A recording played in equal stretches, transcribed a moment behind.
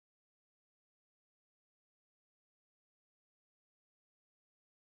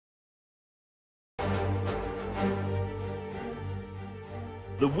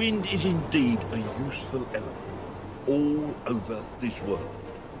The wind is indeed a useful element all over this world.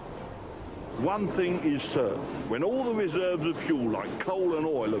 One thing is certain, when all the reserves of fuel like coal and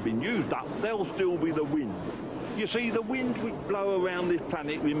oil have been used up, there'll still be the wind. You see, the winds which blow around this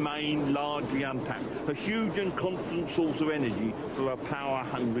planet remain largely untapped, a huge and constant source of energy for a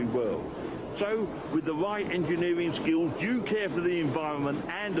power-hungry world. So, with the right engineering skills, due care for the environment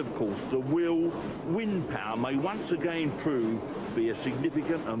and, of course, the will, wind power may once again prove to be a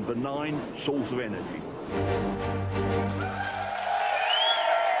significant and benign source of energy.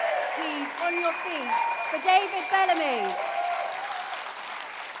 Please, on your feet, for David Bellamy.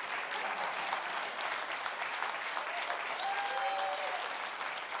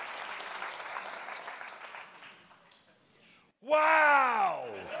 Wow!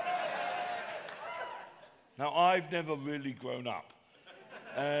 Now, I've never really grown up,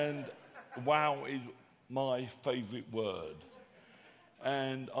 and wow is my favourite word.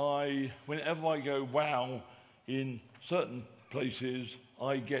 And whenever I go wow in certain places,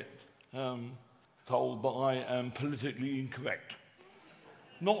 I get told that I am politically incorrect.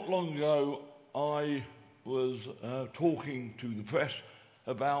 Not long ago, I was talking to the press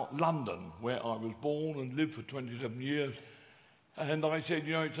about London, where I was born and lived for 27 years. And I said,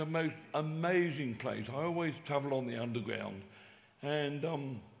 you know, it's a most amazing place. I always travel on the underground. And,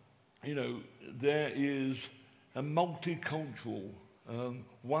 you know, there is a multicultural,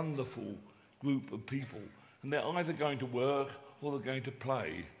 wonderful group of people. And they're either going to work or they're going to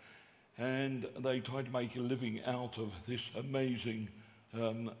play. And they try to make a living out of this amazing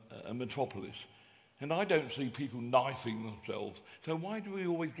metropolis. And I don't see people knifing themselves. So why do we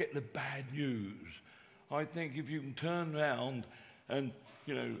always get the bad news? I think if you can turn around and,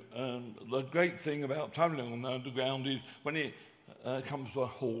 you know, the great thing about travelling on the underground is when it comes to a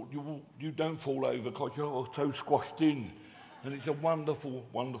halt, you don't fall over because you're so squashed in. And it's a wonderful,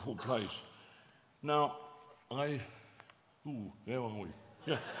 wonderful place. Now, where are we?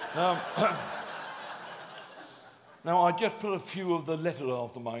 Yeah. Now, I just put a few of the letters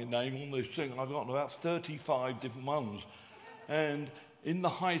after my name on this thing. I've got about 35 different ones. And in the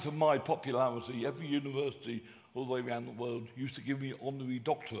height of my popularity, every university all the way around the world used to give me honorary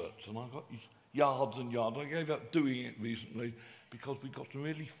doctorates, and I've got these yards and yards. I gave up doing it recently because we've got some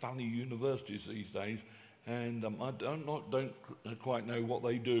really funny universities these days, and I don't quite know what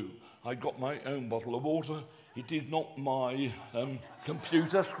they do. I got my own bottle of water. It is not my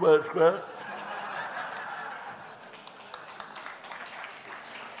computer, squirt, squirt.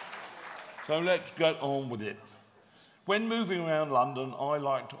 So let's get on with it. When moving around London, I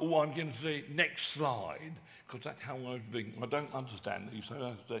liked, I'm going to say next slide, because that's how I was being. I don't understand these, so I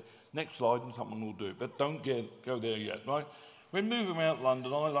have to say next slide and someone will do it, but don't go there yet, right? When moving around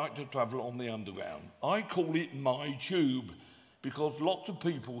London, I like to travel on the underground. I call it my tube, because lots of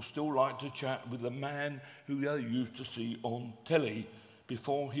people still like to chat with the man who they used to see on telly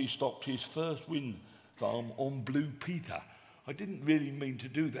before he stopped his first wind farm on Blue Peter. I didn't really mean to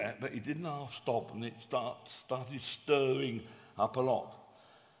do that, but it didn't half stop, and it started stirring up a lot.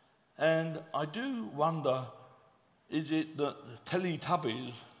 And I do wonder, is it that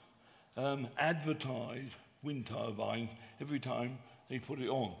Teletubbies advertise wind turbines every time they put it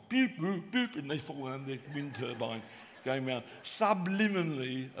on? Beep, boop, boop, and they fall around the wind turbine going round.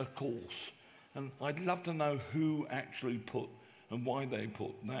 Subliminally, of course. And I'd love to know who actually put and why they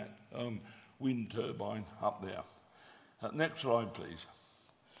put that wind turbine up there. Next slide, please.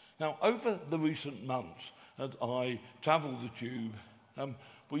 Now, over the recent months, as I travel the tube,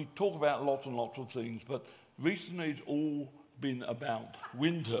 we talk about lots and lots of things, but recently it's all been about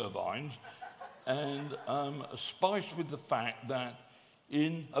wind turbines, and spiced with the fact that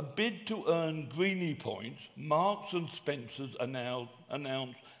in a bid to earn Greenie points, Marks and Spencer's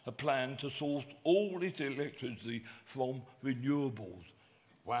announced a plan to source all its electricity from renewables.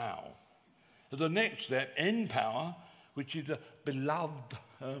 Wow. As the next step, N-Power, which is a beloved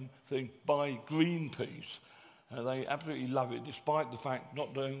thing by Greenpeace. They absolutely love it, despite the fact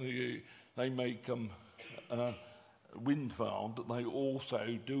not only they make wind farms, but they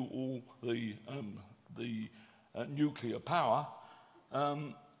also do all the nuclear power.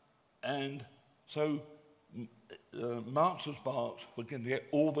 And so Marks and Sparks were going to get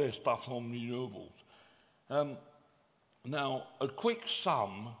all their stuff from renewables. Now, a quick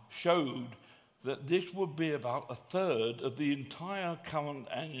sum showed that this would be about a third of the entire current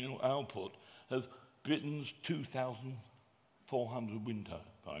annual output of Britain's 2,400 wind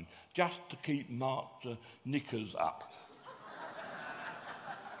turbines, just to keep Mark's knickers up.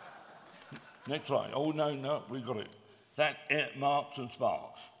 Next slide. Oh, no, we've got it. That's Marks and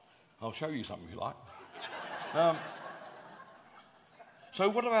Sparks. I'll show you something if you like. So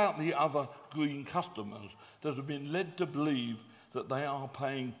what about the other green customers that have been led to believe that they are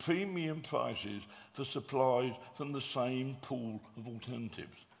paying premium prices for supplies from the same pool of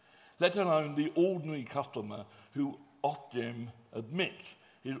alternatives, let alone the ordinary customer who Ofgem admits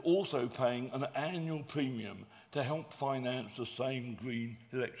is also paying an annual premium to help finance the same green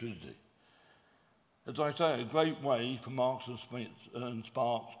electricity? As I say, a great way for Marks and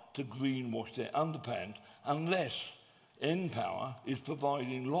Sparks to greenwash their underpants, unless npower is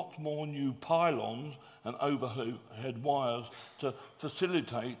providing lots more new pylons and overhead wires to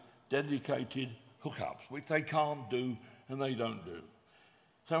facilitate dedicated hookups, which they can't do and they don't do.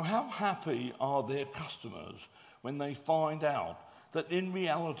 So how happy are their customers when they find out that in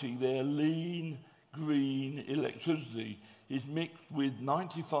reality their lean, green electricity is mixed with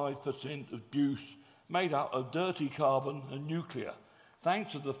 95% of juice made up of dirty carbon and nuclear,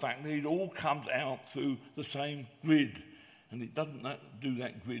 thanks to the fact that it all comes out through the same grid. And it doesn't do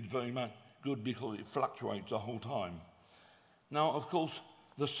that grid very much good because it fluctuates the whole time. Now, of course,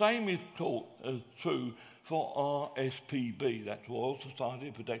 the same is true for RSPB, that's Royal Society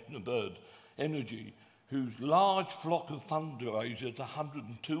of Protection of Birds Energy, whose large flock of fundraisers,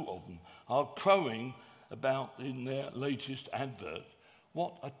 102 of them, are crowing about in their latest advert.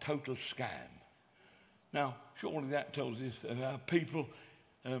 What a total scam. Now, surely that tells us that our people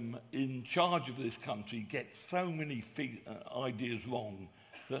in charge of this country get so many ideas wrong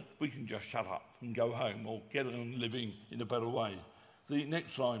that we can just shut up and go home or get on living in a better way. The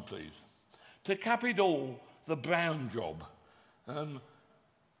next slide, please. To cap it all, the Brown job,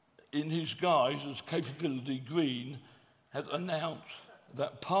 in his guise as Capability Green, has announced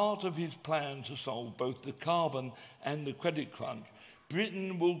that part of his plan to solve both the carbon and the credit crunch,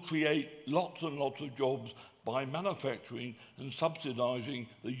 Britain will create lots and lots of jobs by manufacturing and subsidising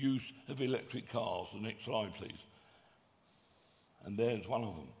the use of electric cars. The next slide, please. And there's one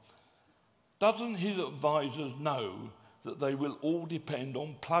of them. Doesn't his advisors know that they will all depend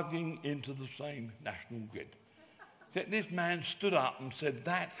on plugging into the same national grid? Yet this man stood up and said,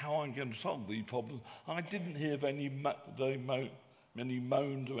 that's how I'm going to solve these problems. I didn't hear many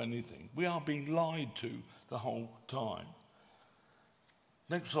moans or anything. We are being lied to the whole time.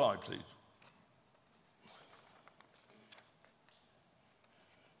 Next slide, please.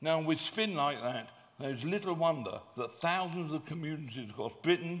 Now, with spin like that, there's little wonder that thousands of communities across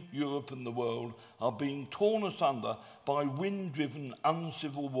Britain, Europe and the world are being torn asunder by wind-driven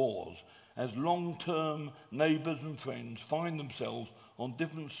uncivil wars as long-term neighbours and friends find themselves on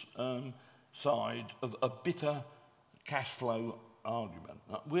different sides of a bitter cash flow argument.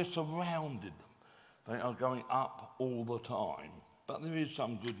 Now, we're surrounded them. They are going up all the time. But there is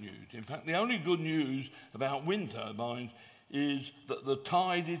some good news. In fact, the only good news about wind turbines is that the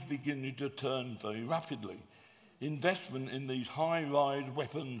tide is beginning to turn very rapidly. Investment in these high-rise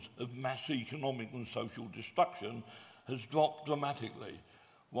weapons of mass economic and social destruction has dropped dramatically,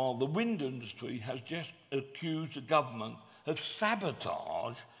 while the wind industry has just accused the government of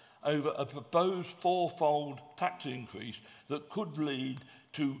sabotage over a proposed fourfold tax increase that could lead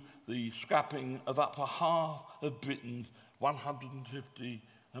to the scrapping of up to half of Britain's 150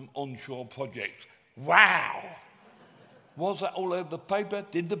 onshore projects. Wow! Was that all over the paper?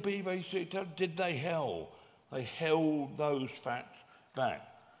 Did the BBC tell? Did they hell? They held those facts back.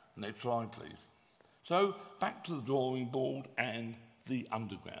 Next slide, please. So, back to the drawing board and the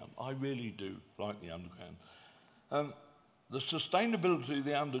underground. I really do like the underground. The sustainability of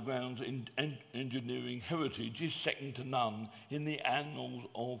the underground's engineering heritage is second to none in the annals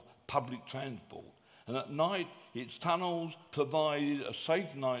of public transport. And at night, its tunnels provided a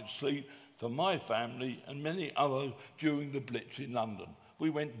safe night's sleep for my family and many others during the Blitz in London. We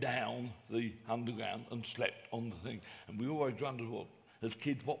went down the underground and slept on the thing. And we always wondered, as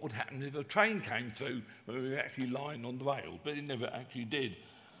kids, what would happen if a train came through when we were actually lying on the rails, but it never actually did.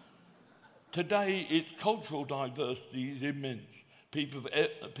 Today, its cultural diversity is immense.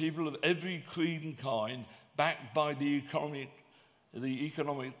 People of every creed and kind, backed by the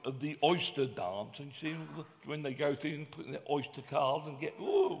economic of the oyster dance, and see when they go through and put in their oyster card and get,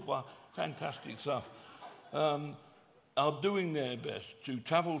 wow, fantastic stuff, are doing their best to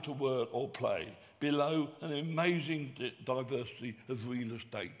travel to work or play below an amazing diversity of real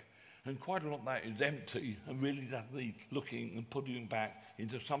estate. And quite a lot of that is empty and really does need looking and putting back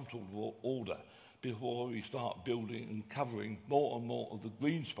into some sort of order before we start building and covering more and more of the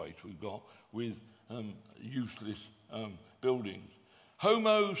green space we've got with useless buildings.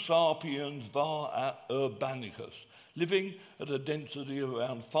 Homo sapiens var urbanicus, living at a density of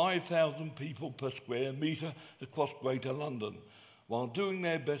around 5,000 people per square metre across Greater London, while doing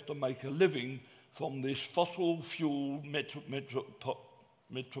their best to make a living from this fossil fuel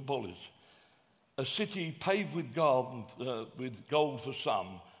metropolis, a city paved with gardens, with gold for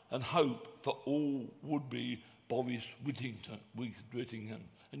some, and hope for all would-be Boris Whittingham.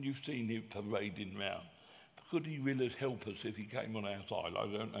 And you've seen him parading round. Could he really help us if he came on our side? I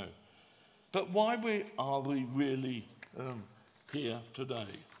don't know. But why are we really here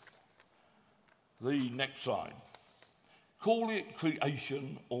today? The next slide. Call it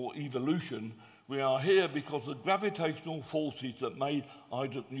creation or evolution, we are here because the gravitational forces that made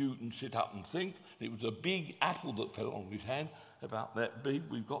Isaac Newton sit up and think, it was a big apple that fell on his hand, about that big.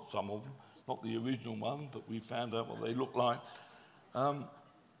 We've got some of them, not the original one, but we found out what they look like.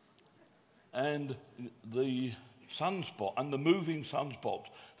 And the sunspot and the moving sunspots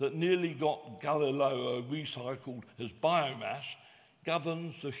that nearly got Galileo recycled as biomass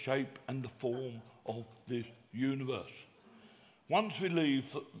governs the shape and the form of this universe. Once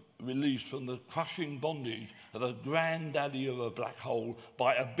released from the crushing bondage of a granddaddy of a black hole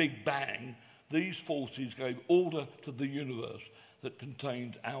by a big bang, these forces gave order to the universe that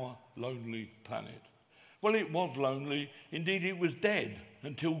contains our lonely planet. Well, it was lonely. Indeed, it was dead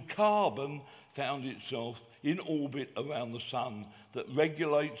until carbon found itself in orbit around the sun that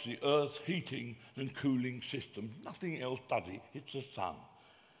regulates the Earth's heating and cooling system. Nothing else does it. It's the sun.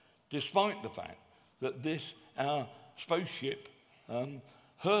 Despite the fact that this, our spaceship,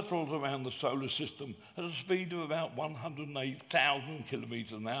 hurtles around the solar system at a speed of about 108,000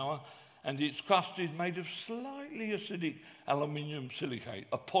 kilometres an hour, and its crust is made of slightly acidic aluminium silicate,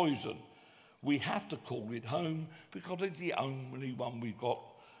 a poison. We have to call it home because it's the only one we've got,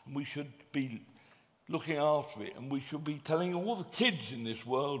 and we should be looking after it, and we should be telling all the kids in this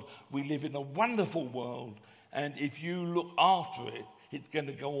world we live in a wonderful world, and if you look after it, it's going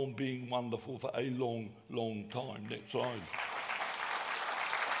to go on being wonderful for a long, long time. Next slide.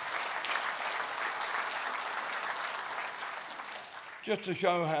 Just to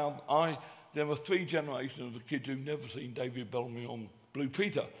show how there were 3 generations of kids who've never seen David Bellamy on Blue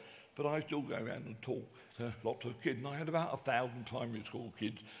Peter, but I still go around and talk to lots of kids, and I had about 1,000 primary school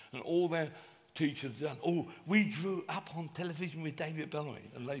kids, and all their teachers said, oh, we grew up on television with David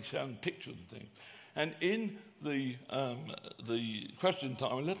Bellamy, and they showed pictures and things. And in the question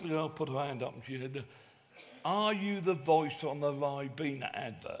time, a little girl put her hand up and she said, are you the voice on the Ribena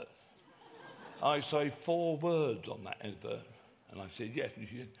advert? I say 4 words on that advert. And I said, yes. And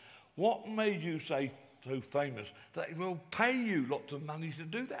she said, what made you say so famous that it will pay you lots of money to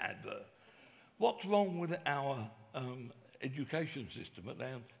do that advert? What's wrong with our education system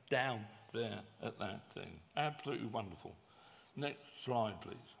down there at that thing? Absolutely wonderful. Next slide,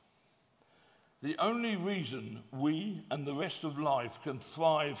 please. The only reason we and the rest of life can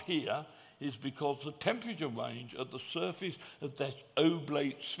thrive here is because the temperature range at the surface of that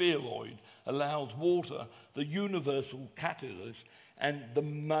oblate spheroid allows water, the universal catalyst, and the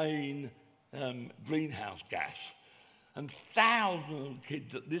main greenhouse gas. And thousands of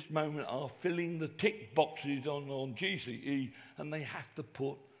kids at this moment are filling the tick boxes on GCE, and they have to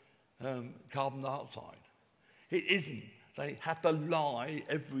put carbon dioxide. It isn't. They have to lie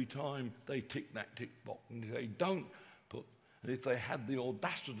every time they tick that tick box. And if they don't put, and if they had the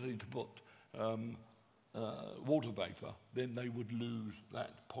audacity to put water vapour, then they would lose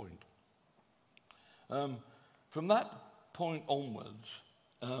that point. From that point onwards,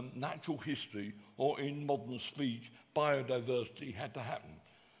 natural history, or in modern speech, biodiversity had to happen.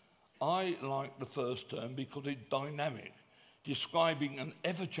 I like the first term because it's dynamic, describing an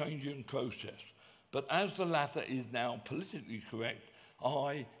ever-changing process. But as the latter is now politically correct,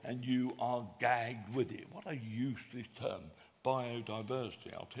 I and you are gagged with it. What a useless term,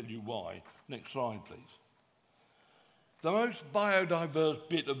 biodiversity. I'll tell you why. Next slide, please. The most biodiverse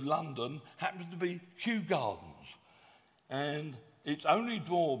bit of London happens to be Kew Gardens. And its only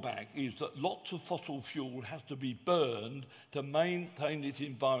drawback is that lots of fossil fuel has to be burned to maintain its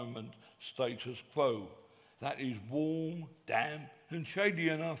environment status quo. That is warm, damp, and shady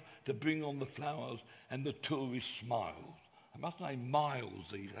enough to bring on the flowers and the tourist smiles. I must say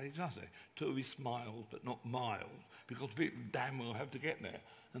miles these days, must I? Tourist smiles, but not miles, because people damn well have to get there.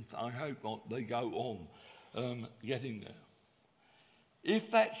 And I hope not, they go on getting there.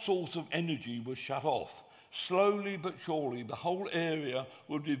 If that source of energy was shut off, slowly but surely the whole area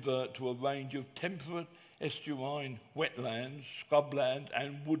would revert to a range of temperate estuarine wetlands, scrublands,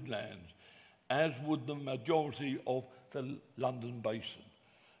 and woodlands, as would the majority of the London Basin.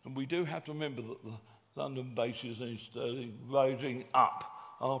 And we do have to remember that the London Basin is rising up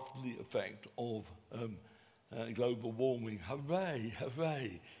after the effect of global warming. Hooray,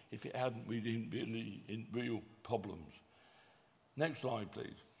 hooray. If it hadn't, we'd be in real problems. Next slide,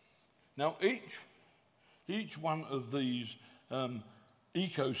 please. Now, each one of these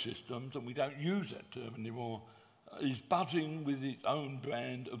ecosystems, and we don't use that term anymore, is buzzing with its own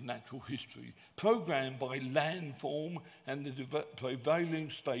brand of natural history, programmed by landform and the prevailing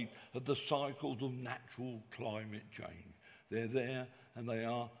state of the cycles of natural climate change. They're there, and they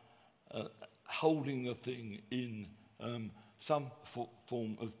are holding the thing in some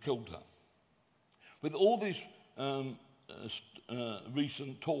form of kilter. With all this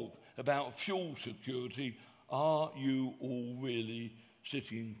recent talk about fuel security, are you all really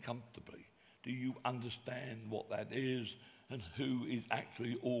sitting comfortably? Do you understand what that is and who is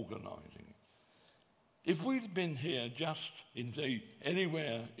actually organising it? If we'd been here just, indeed,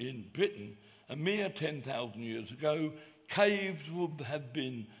 anywhere in Britain, a mere 10,000 years ago, caves would have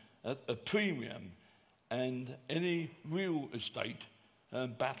been at a premium, and any real estate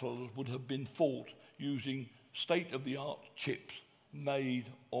battles would have been fought using state-of-the-art chips made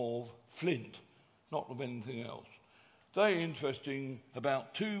of flint, not of anything else. Very interesting,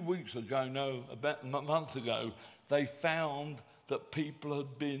 about 2 weeks ago, no, about a month ago, they found that people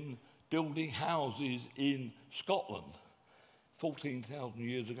had been building houses in Scotland 14,000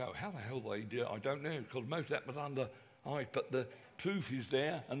 years ago. How the hell they did it, I don't know, because most of that was under ice, but the proof is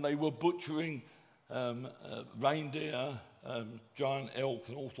there, and they were butchering reindeer, giant elk,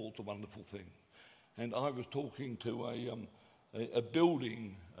 and all sorts of wonderful things. And I was talking to a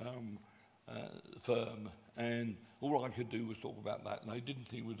building firm, and all I could do was talk about that, and they didn't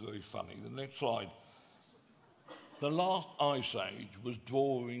think it was very funny. The next slide. The last ice age was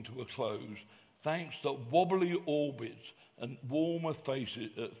drawing to a close thanks to wobbly orbits and warmer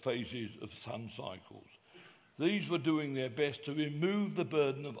phases of sun cycles. These were doing their best to remove the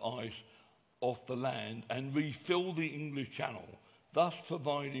burden of ice off the land and refill the English Channel, thus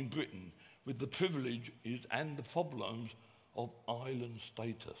providing Britain with the privileges and the problems of island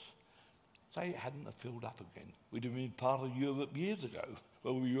status. Say it hadn't have filled up again, we'd have been part of Europe years ago.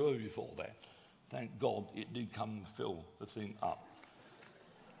 Well, we were before that. Thank God it did come and fill the thing up.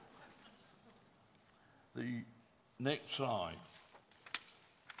 The next slide.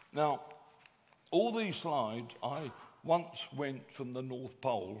 Now, all these slides, I once went from the North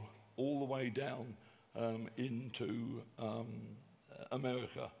Pole all the way down into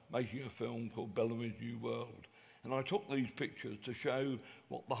America, making a film called Bellamy's New World. And I took these pictures to show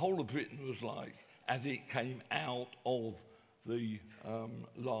what the whole of Britain was like as it came out of the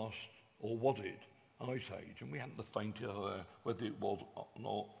last, or was it, ice age. And we hadn't the faintest idea whether it was or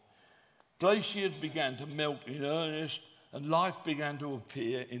not. Glaciers began to melt in earnest, and life began to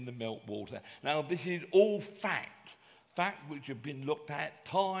appear in the meltwater. Now, this is all fact which have been looked at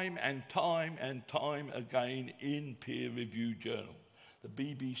time and time and time again in peer-reviewed journals. The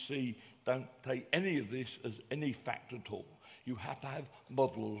BBC don't take any of this as any fact at all. You have to have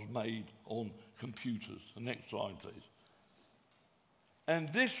models made on computers. The next slide, please. And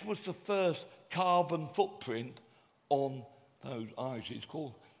this was the first carbon footprint on those ices. It's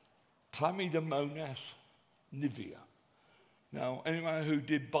called Chlamydomonas nivea. Now, anyone who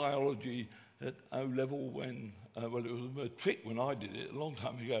did biology at O-level when, well, it was a trick when I did it a long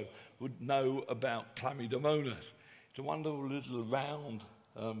time ago, would know about Chlamydomonas. It's a wonderful little round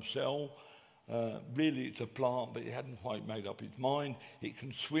cell. Really, it's a plant, but it hadn't quite made up its mind. It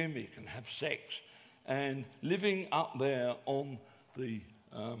can swim, it can have sex, and living up there on the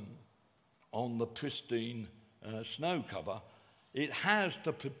pristine snow cover, it has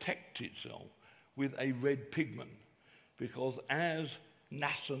to protect itself with a red pigment, because as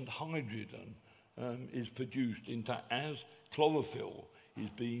nascent hydrogen is produced as chlorophyll is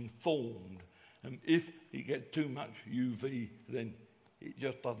being formed, and if you get too much UV, then it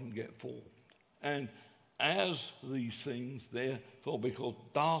just doesn't get formed. And as these things, therefore, because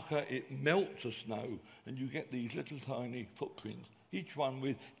darker, it melts the snow, and you get these little tiny footprints, each one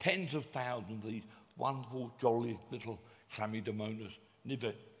with tens of thousands of these wonderful, jolly little Chlamydomonas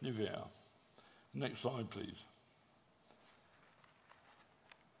nivea. Next slide, please.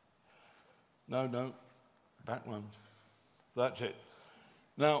 No, back one. That's it.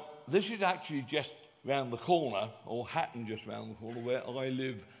 Now, this is actually just round the corner, or happened just round the corner, where I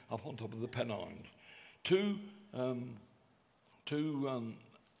live up on top of the Pennines. Two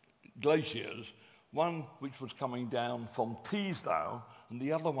glaciers, one which was coming down from Teesdale, and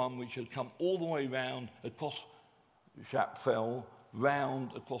the other one which had come all the way round across Shapfell,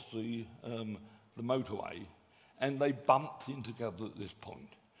 round across the motorway, and they bumped in together at this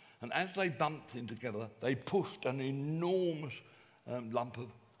point. And as they bumped in together, they pushed an enormous lump of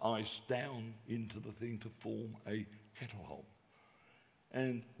ice down into the thing to form a kettle hole.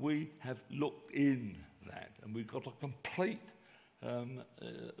 And we have looked in that, and we've got a complete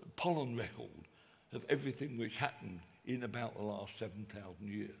pollen record of everything which happened in about the last 7,000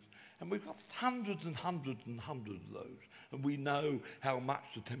 years. And we've got hundreds and hundreds and hundreds of those. And we know how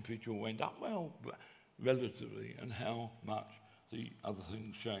much the temperature went up, well, relatively, and how much the other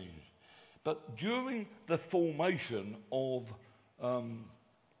things changed. But during the formation of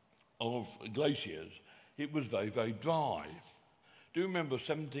glaciers, it was very, very dry. Do you remember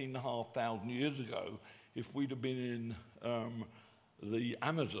 17,500 years ago, if we'd have been in the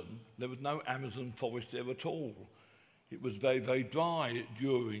Amazon, there was no Amazon forest there at all. It was very, very dry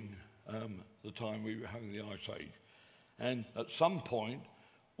during the time we were having the Ice Age. And at some point,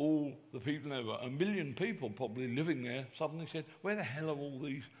 all the people there, were 1 million people probably living there, suddenly said, where the hell are all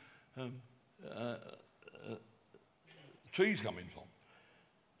these trees coming from?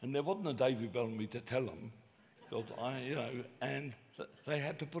 And there wasn't a David Bellamy to tell them, because and they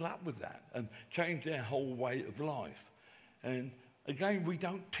had to put up with that and change their whole way of life. And again, we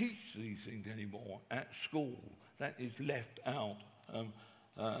don't teach these things anymore at school. That is left out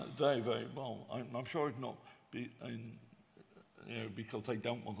very, very well. I'm sure it's not because they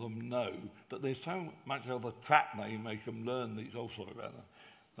don't want them to know, but there's so much other crap they make them learn these also about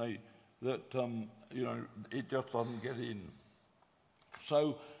them, it just doesn't get in.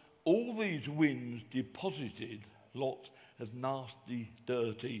 So all these winds deposited lots of nasty,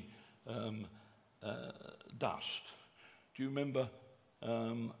 dirty dust. Do you remember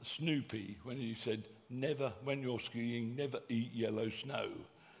Snoopy when he said, never, when you're skiing, never eat yellow snow?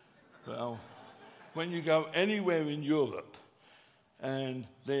 Well, when you go anywhere in Europe and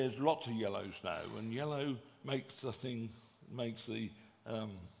there's lots of yellow snow, and yellow makes the thing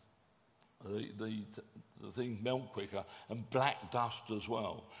melt quicker, and black dust as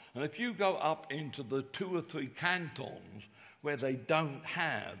well. And if you go up into the 2 or 3 cantons where they don't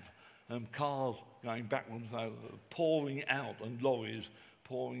have cars going backwards, pouring out, and lorries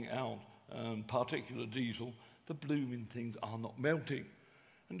pouring out particulate diesel, the blooming things are not melting.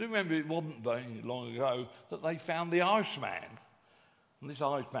 And do remember, it wasn't very long ago that they found the Iceman. And this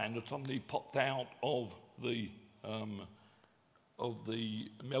Iceman had suddenly popped out of the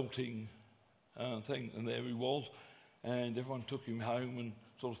melting thing, and there he was. And everyone took him home and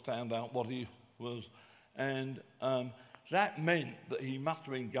sort of found out what he was. And that meant that he must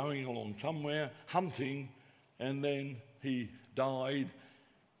have been going along somewhere, hunting, and then he died.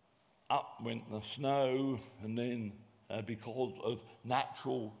 Up went the snow, and then because of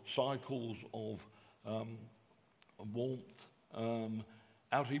natural cycles of warmth,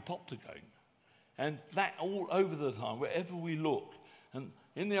 out he popped again. And that all over the time, wherever we look. And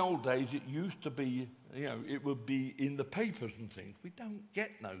in the old days, it used to be, it would be in the papers and things. We don't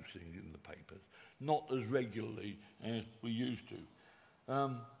get those things in the papers, not as regularly as we used to.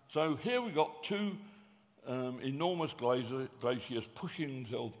 So here we've got 2 enormous glaciers pushing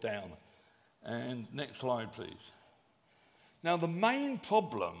themselves down. And next slide, please. Now, the main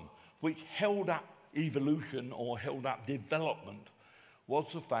problem which held up evolution or held up development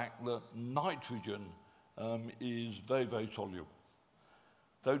was the fact that nitrogen is very, very soluble.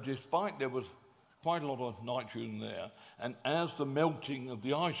 So despite there was quite a lot of nitrogen there, and as the melting of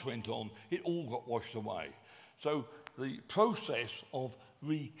the ice went on, it all got washed away. So the process of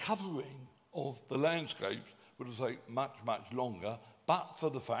recovering of the landscapes would have taken much, much longer, but for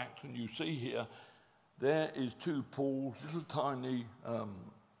the fact, and you see here, there is 2 pools, little tiny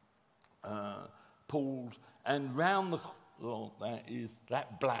pools, and round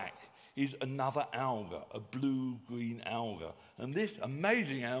that black is another alga, a blue-green alga. And this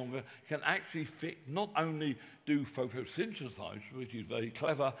amazing alga can actually not only do photosynthesis, which is very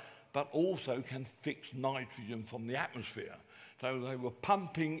clever, but also can fix nitrogen from the atmosphere. So they were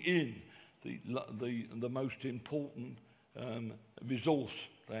pumping in the most important resource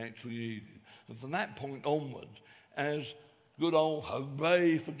they actually needed. And from that point onwards, as good old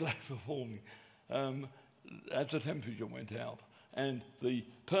hooray for global warming, as the temperature went up and the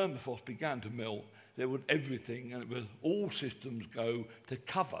permafrost began to melt, there was everything, and it was all systems go to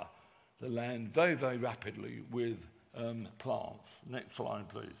cover the land very, very rapidly with plants. Next slide,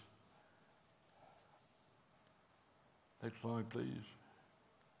 please. Next slide, please.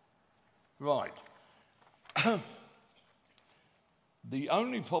 Right. The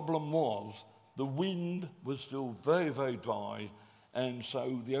only problem was the wind was still very, very dry, and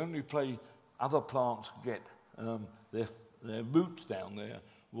so the only place other plants could get their roots down there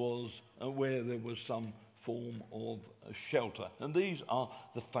was where there was some form of shelter. And these are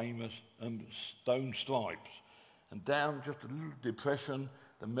the famous stone stripes. And down just a little depression,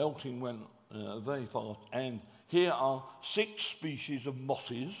 the melting went very fast. And here are 6 species of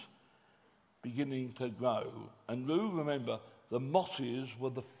mosses beginning to grow. And do remember, the mosses were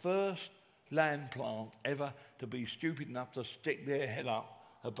the first land plant ever to be stupid enough to stick their head up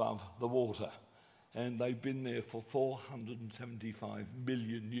above the water. And they've been there for 475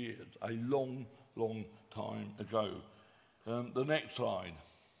 million years, a long, long time ago. The next slide.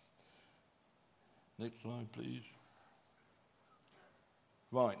 Next slide, please.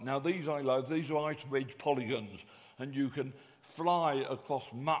 Right, now these I love. These are ice wedge polygons, and you can fly across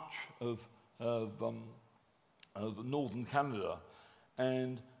much of northern Canada,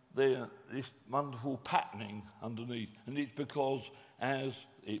 and there's this wonderful patterning underneath, and it's because as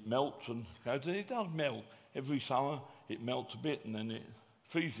it melts and goes, and it does melt every summer, it melts a bit and then it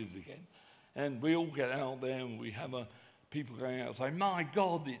freezes again. And we all get out there and we have people going out and say, my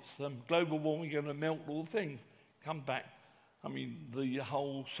God, it's global warming going to melt all things. Come back. I mean, the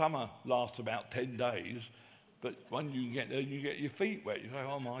whole summer lasts about 10 days, but when you get there and you get your feet wet, you say,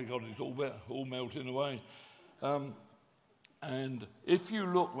 oh my God, it's all wet, all melting away. And if you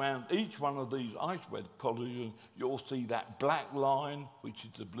look around each one of these ice wedge polygons, you'll see that black line, which is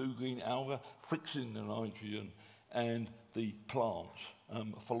the blue-green alga, fixing the nitrogen, and the plants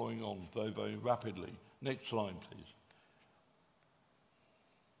following on very, very rapidly. Next slide, please.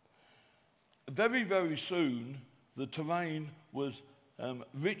 Very, very soon, the terrain was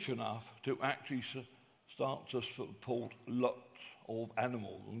rich enough to actually start to support lots of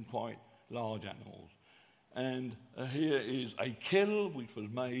animals, and quite large animals. And here is a kill which was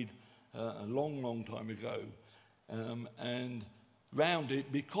made a long, long time ago. And round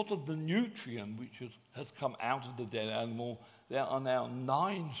it, because of the nutrient which has come out of the dead animal, there are now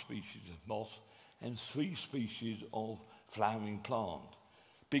 9 species of moss and 3 species of flowering plant,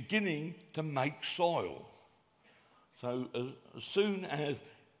 beginning to make soil. So as soon as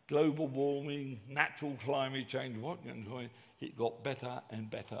global warming, natural climate change, it got better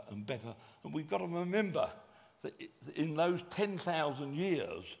and better and better. And we've got to remember that in those 10,000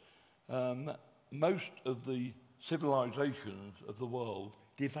 years, most of the civilizations of the world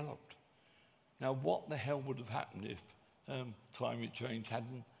developed. Now, what the hell would have happened if climate change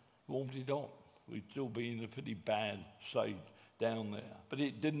hadn't warmed it on? We'd still be in a pretty bad state down there. But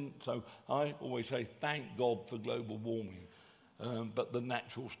it didn't, so I always say thank God for global warming, but the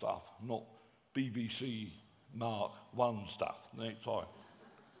natural stuff, not BBC Mark 1 stuff. Next slide.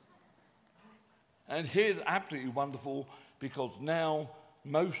 And here's absolutely wonderful, because now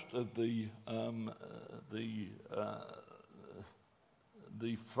most of the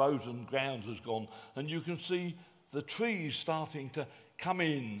frozen ground has gone, and you can see the trees starting to come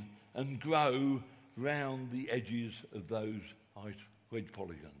in and grow round the edges of those ice wedge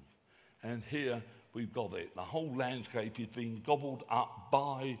polygons. And here we've got it. The whole landscape is being gobbled up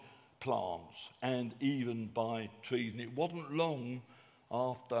by plants and even by trees. And it wasn't long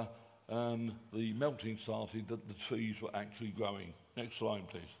after the melting started that the trees were actually growing. Next slide,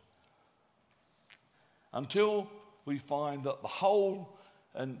 please. Until we find that the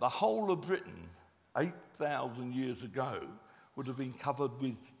whole of Britain, 8,000 years ago, would have been covered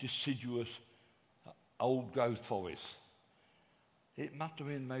with deciduous old-growth forests. It must have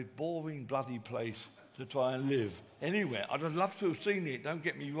been the most boring, bloody place to try and live anywhere. I'd have loved to have seen it, don't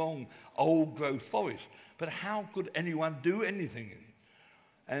get me wrong, old-growth forest. But how could anyone do anything in it?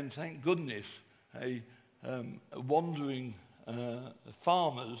 And thank goodness, wandering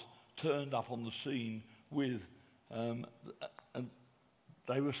farmers turned up on the scene with, and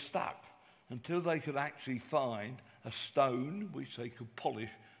they were stuck until they could actually find a stone which they could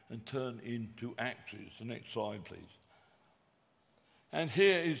polish and turn into axes. The next slide, please. And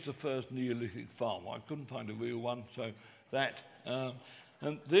here is the first Neolithic farm. I couldn't find a real one, so that,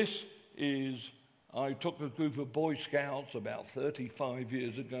 and this is, I took a group of Boy Scouts about 35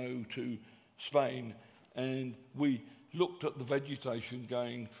 years ago to Spain, and we looked at the vegetation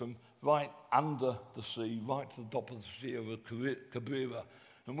going from right under the sea, right to the top of the Sierra Cabrera.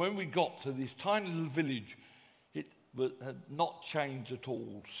 And when we got to this tiny little village, it had not changed at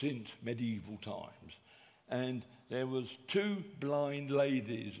all since medieval times. And there was 2 blind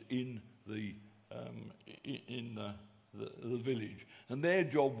ladies in the village, and their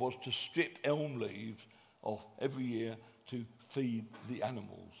job was to strip elm leaves off every year to feed the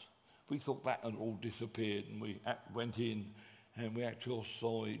animals. We thought that had all disappeared, and we went in and we actually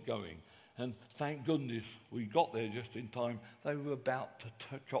saw it going. And thank goodness we got there just in time. They were about to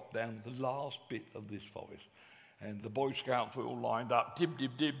chop down the last bit of this forest. And the Boy Scouts were all lined up, dib,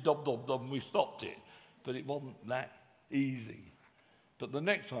 dib, dib, dob, dob, dob, and we stopped it. But it wasn't that easy. But the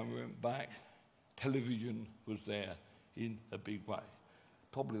next time we went back, television was there in a big way.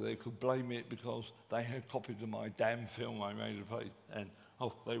 Probably they could blame it because they had copies of my damn film I made of it, and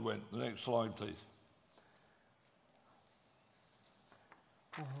off they went. The next slide, please.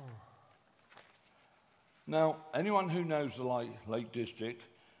 Now, anyone who knows the Lake District,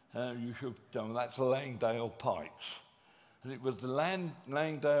 you should know that's the Langdale Pikes. And it was the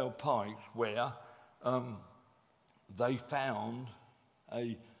Langdale Pikes where they found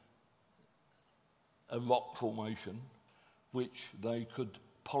a rock formation which they could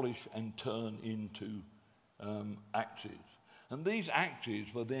polish and turn into axes. And these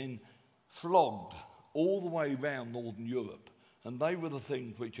axes were then flogged all the way around Northern Europe. And they were the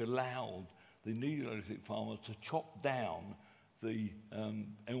things which allowed the Neolithic farmers to chop down the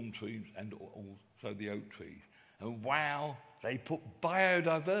elm trees and also the oak trees. And wow, they put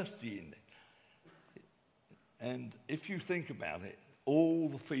biodiversity in it. And if you think about it, all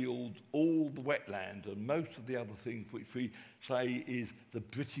the fields, all the wetland, and most of the other things which we say is the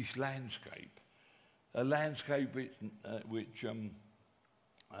British landscape, a landscape which I'm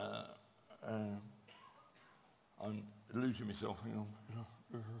losing myself. Hang on.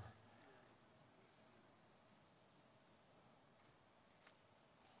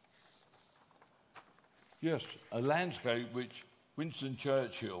 Yes, a landscape which Winston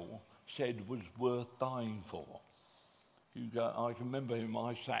Churchill said was worth dying for. I can remember him,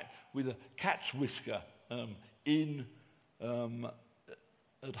 I sat with a cat's whisker at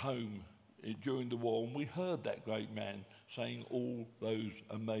home during the war, and we heard that great man saying all those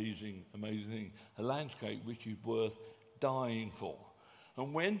amazing, amazing things. A landscape which is worth dying for.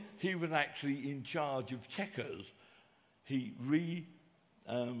 And when he was actually in charge of Chequers, he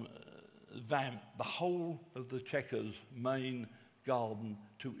revamped the whole of the Chequers main garden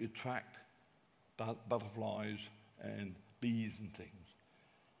to attract butterflies and bees and things.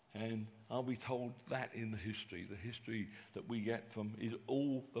 And are we told that in the history that we get from is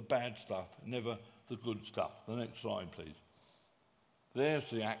all the bad stuff, never the good stuff. The next slide, please. There's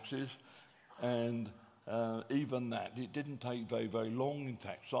the axis, and even that, it didn't take very, very long. In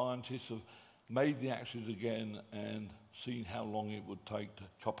fact, scientists have made the axis again and seen how long it would take to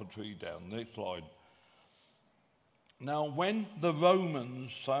chop a tree down. Next slide. Now, when the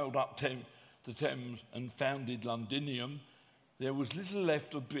Romans sailed up the Thames and founded Londinium, there was little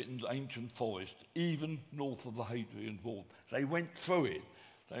left of Britain's ancient forest, even north of the Hadrian Wall. They went through it.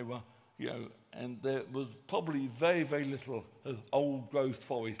 They were, and there was probably very, very little old growth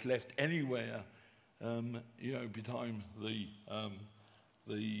forest left anywhere, by the time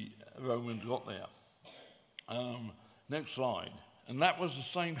the Romans got there. Next slide. And that was the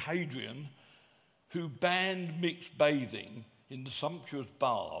same Hadrian who banned mixed bathing in the sumptuous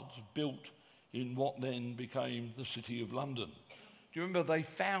baths built in what then became the City of London. Do you remember they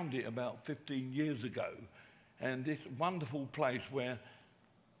found it about 15 years ago, and this wonderful place where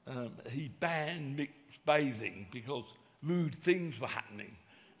he banned mixed bathing because rude things were happening.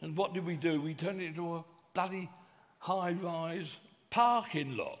 And what did we do? We turned it into a bloody high-rise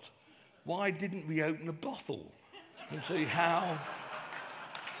parking lot. Why didn't we open a brothel and see how...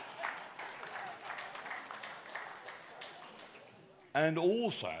 And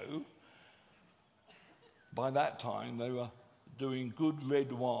also, by that time, they were doing good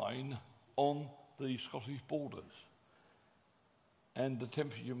red wine on the Scottish borders. And the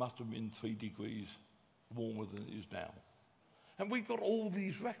temperature must have been 3 degrees warmer than it is now. And we've got all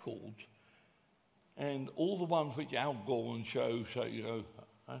these records, and all the ones which Al Gore and show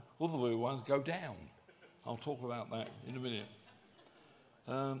all the real ones go down. I'll talk about that in a minute.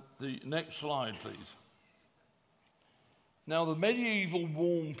 The next slide, please. Now, the medieval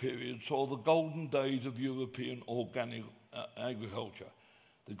warm period saw the golden days of European organic agriculture.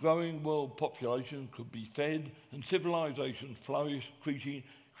 The growing world population could be fed and civilization flourished,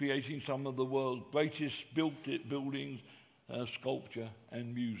 creating some of the world's greatest buildings, sculpture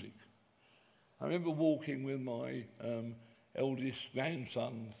and music. I remember walking with my eldest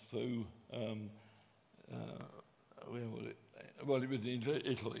grandson through, where was it? Well, it was in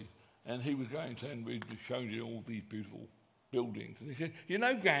Italy, and he was going to, and we'd shown you all these beautiful buildings. And he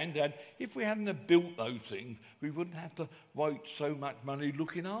said, Grandad, if we hadn't have built those things, we wouldn't have to waste so much money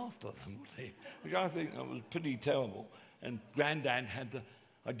looking after them, which I think that was pretty terrible. And Grandad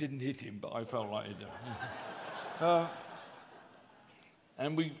I didn't hit him, but I felt like it did.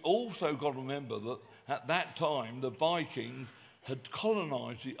 And we've also got to remember that at that time, the Vikings had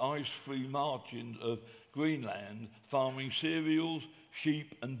colonised the ice-free margins of Greenland, farming cereals,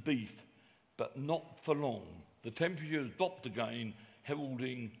 sheep and beef, but not for long. The temperatures dropped again,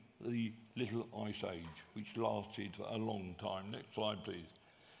 heralding the Little Ice Age, which lasted for a long time. Next slide, please.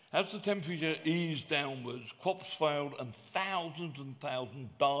 As the temperature eased downwards, crops failed and thousands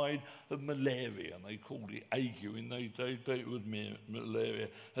died of malaria. They called it ague in those days, but it was malaria.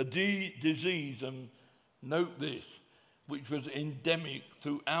 A disease, and note this, which was endemic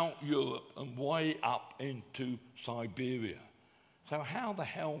throughout Europe and way up into Siberia. So how the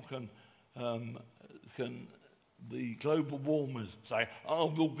hell can the global warmers say, oh,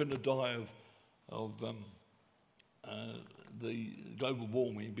 we're all going to die of the global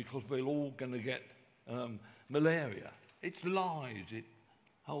warming because we're all going to get malaria? It's lies. It's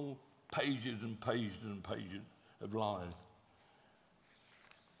whole pages and pages and pages of lies.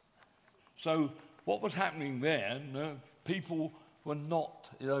 So what was happening there, people were not,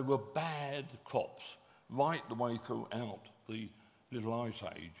 they were bad crops right the way throughout the Little Ice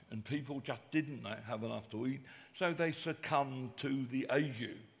Age, and people just didn't have enough to eat, so they succumbed to the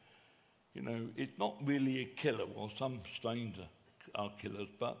ague. You know, it's not really a killer. Well, some strains are killers,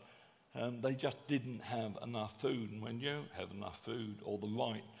 but they just didn't have enough food. And when you don't have enough food, or the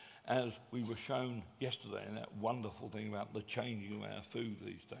right, as we were shown yesterday in that wonderful thing about the changing of our food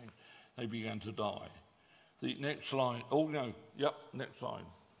these days, they began to die. The next slide. Oh, no. Yep, next slide.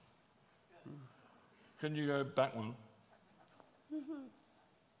 Can you go back one?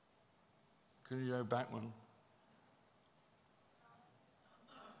 Can you go back one?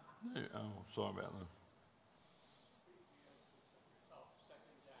 Yeah, oh, sorry about that.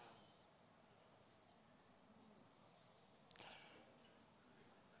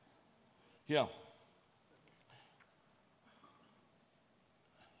 Yeah.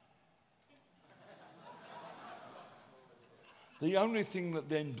 The only thing that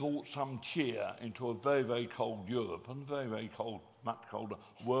then brought some cheer into a very, very cold Europe and very, very cold, much colder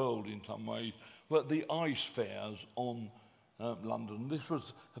world in some ways, were the ice fairs on London. This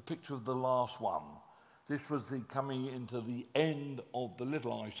was a picture of the last one. This was the coming into the end of the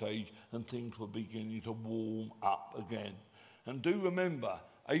Little Ice Age, and things were beginning to warm up again. And do remember,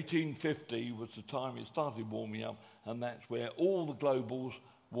 1850 was the time it started warming up, and that's where all the global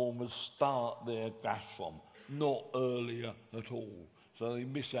warmers start their gas from, not earlier at all. So they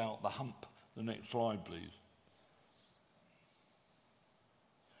miss out the hump. The next slide, please.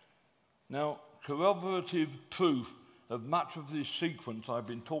 Now, corroborative proof of much of this sequence I've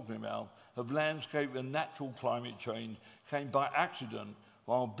been talking about of landscape and natural climate change came by accident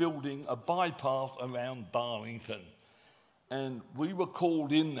while building a bypass around Darlington. And we were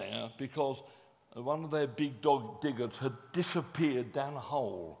called in there because one of their big dog diggers had disappeared down a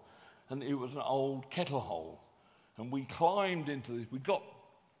hole, and it was an old kettle hole. And we climbed into this. We got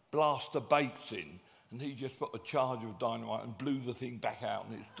Blaster Bates in, and he just put a charge of dynamite and blew the thing back out,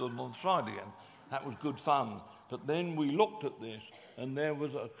 and it stood on the side again. That was good fun. But then we looked at this, and there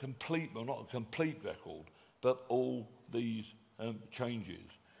was a complete, well, not a complete record, but all these changes.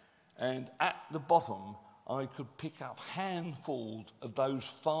 And at the bottom, I could pick up handfuls of those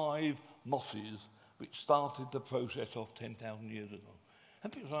 5 mosses which started the process of 10,000 years ago.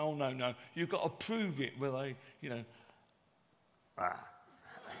 And people say, oh, no, you've got to prove it with a,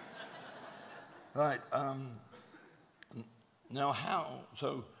 Right, now how,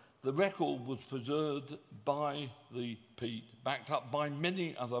 so the record was preserved by the peat, backed up by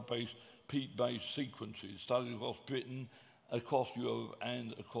many other peat-based sequences studied across Britain, across Europe,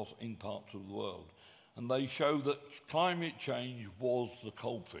 and across in parts of the world. And they show that climate change was the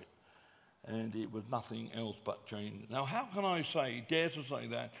culprit, and it was nothing else but change. Now, how can I dare to say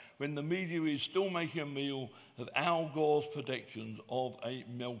that, when the media is still making a meal of Al Gore's predictions of a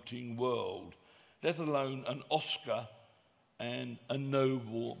melting world, let alone an Oscar and a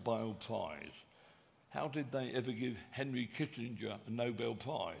Nobel Prize? How did they ever give Henry Kissinger a Nobel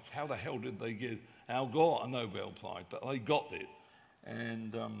Prize? How the hell did they give Al Gore a Nobel Prize? But they got it,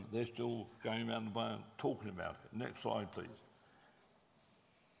 and they're still going around about talking about it. Next slide, please.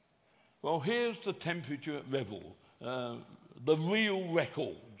 Well, here's the temperature at Revel, the real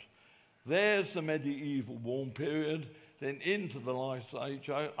record. There's the medieval warm period, then into the Ice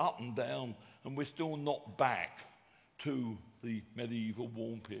Age, up and down, and we're still not back to the medieval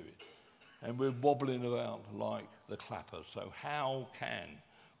warm period. And we're wobbling around like the clappers. So how can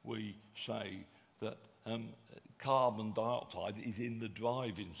we say that carbon dioxide is in the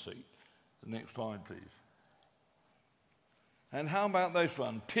driving seat? The next slide, please. And how about this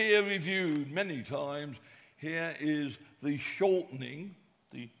one? Peer-reviewed many times. Here is the shortening,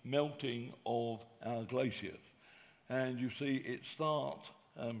 the melting of our glaciers. And you see it starts,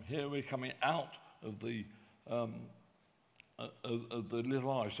 here we're coming out of the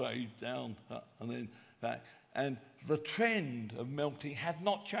Little Ice Age down and then back. And the trend of melting had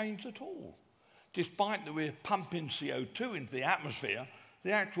not changed at all. Despite that we're pumping CO2 into the atmosphere,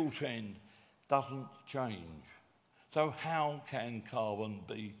 the actual trend doesn't change. So how can carbon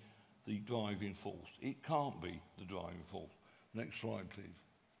be the driving force? It can't be the driving force. Next slide, please.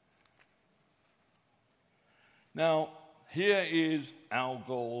 Now, Here is Al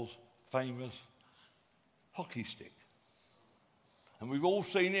Gore's famous hockey stick. And we've all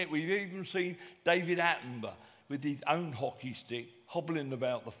seen it. We've even seen David Attenborough with his own hockey stick hobbling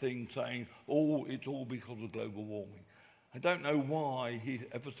about the thing saying, oh, it's all because of global warming. I don't know why he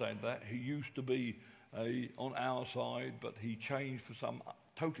ever said that. He used to be on our side, but he changed for some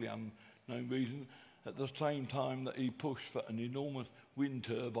totally unknown reason at the same time that he pushed for an enormous wind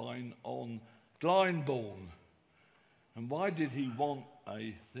turbine on Glyndebourne. And why did he want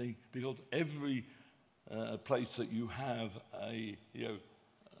a thing? Because every place that you have a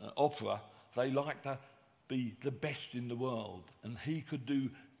opera, they like to be the best in the world. And he could do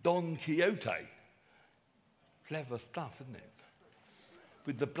Don Quixote. Clever stuff, isn't it?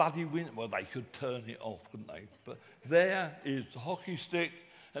 With the bloody wind, well, they could turn it off, couldn't they? But there is the hockey stick.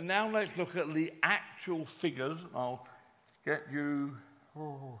 And now let's look at the actual figures. I'll get you...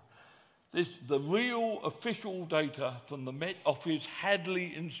 the real official data from the Met Office Hadley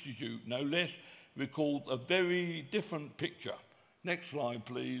Institute, no less, recalled a very different picture. Next slide,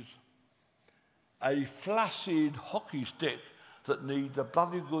 please. A flaccid hockey stick that needs a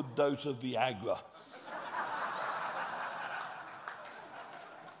bloody good dose of Viagra.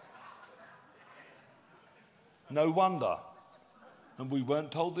 No wonder, and we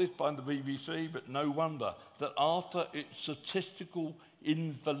weren't told this by the BBC, but no wonder that after its statistical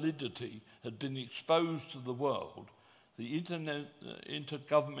invalidity had been exposed to the world, the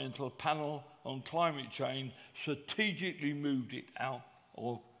Intergovernmental Panel on Climate Change strategically moved it out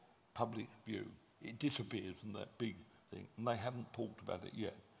of public view. It disappeared from that big thing, and they haven't talked about it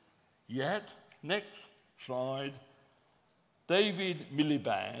yet. Yet, next slide, David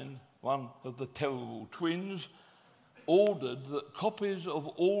Miliband, one of the terrible twins, ordered that copies of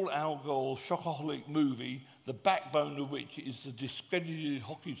all Al Gore's Shockaholic movie, the backbone of which is the discredited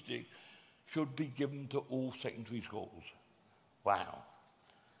hockey stick, should be given to all secondary schools. Wow.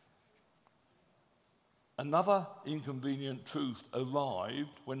 Another inconvenient truth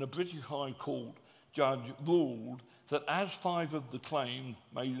arrived when the British High Court judge ruled that as 5 of the claims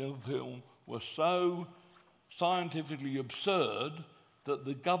made in the film were so scientifically absurd that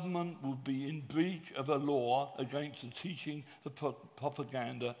the government would be in breach of a law against the teaching of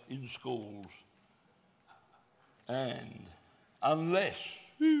propaganda in schools. And unless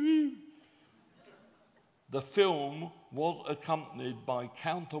the film was accompanied by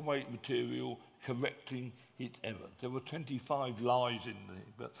counterweight material correcting its errors. There were 25 lies in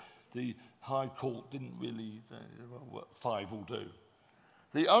there, but the High Court didn't really say, well, 5 will do.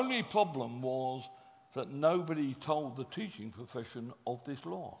 The only problem was that nobody told the teaching profession of this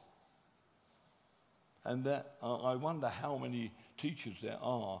law. And that I wonder how many teachers there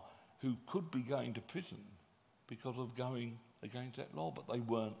are who could be going to prison because of going against that law, but they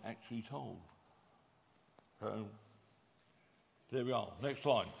weren't actually told. So, there we are. Next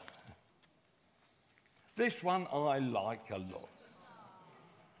slide. This one I like a lot.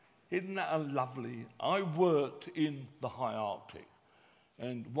 Isn't that a lovely... I worked in the high Arctic,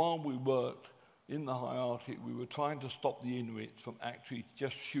 and while we worked in the high Arctic, we were trying to stop the Inuits from actually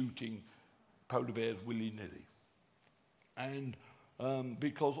just shooting polar bears willy-nilly. And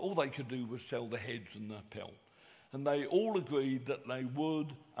because all they could do was sell the heads and the pelt. And they all agreed that they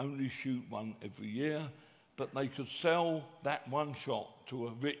would only shoot one every year, but they could sell that one shot to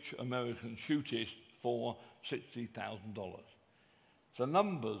a rich American shootist for $60,000. So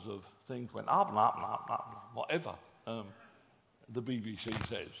numbers of things went up and up and up and up, and up, whatever the BBC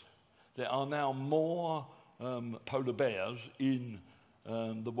says. There are now more polar bears in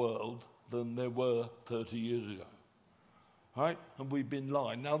the world than there were 30 years ago. Right? And we've been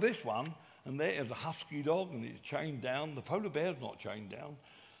lying. Now this one, and there is a husky dog, and it's chained down. The polar bear's not chained down.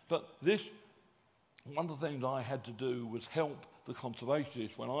 But this, one of the things I had to do was help the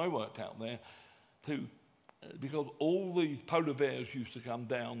conservationists when I worked out there to, because all the polar bears used to come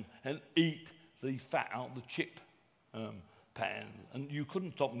down and eat the fat out the chip pan, and you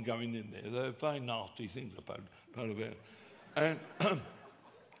couldn't stop them going in there. They're very nasty things, the polar bear.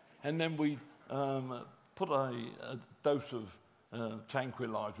 And then we put a dose of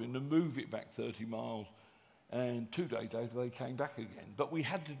tranquilizer in and move it back 30 miles, and 2 days later they came back again. But we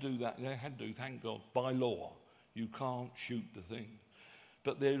had to do that, they had to, thank God, by law. You can't shoot the thing.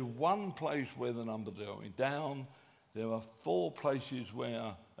 But there's one place where the numbers are going down. There are 4 places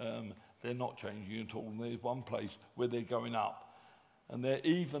where they're not changing at all, and there's one place where they're going up. And they're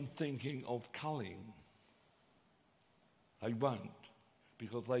even thinking of culling. They won't,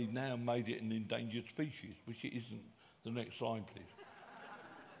 because they've now made it an endangered species, which it isn't. The next slide, please.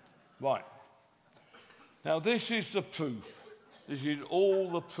 Right. Now, this is the proof. This is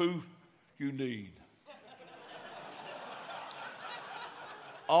all the proof you need.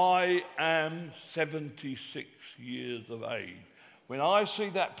 I am 76 years of age. When I see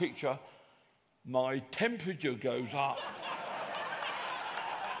that picture, my temperature goes up,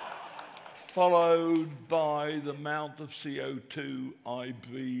 followed by the amount of CO2 I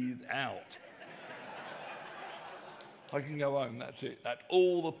breathe out. I can go home, that's it. That's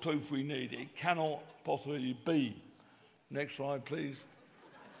all the proof we need. It cannot possibly be. Next slide, please.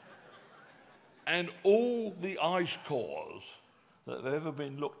 And all the ice cores that have ever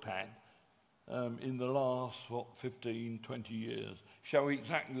been looked at in the last, 15, 20 years show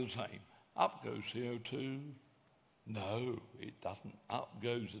exactly the same. Up goes CO2. No, it doesn't. Up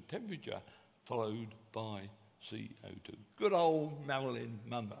goes the temperature, followed by CO2. Good old Marilyn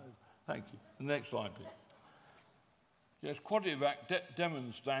Monroe. Thank you. The next slide, please. Yes, quantitative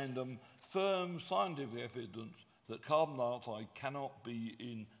demonstrate firm scientific evidence that carbon dioxide cannot be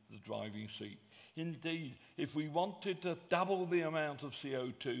in the driving seat. Indeed, if we wanted to double the amount of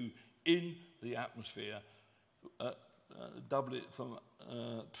CO2 in the atmosphere, double it from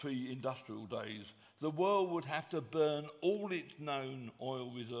pre-industrial days, the world would have to burn all its known oil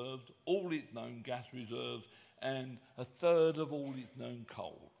reserves, all its known gas reserves, and a third of all its known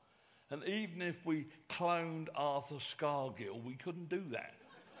coal. And even if we cloned Arthur Scargill, we couldn't do that.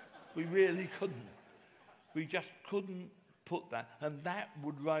 We really couldn't. We just couldn't put that. And that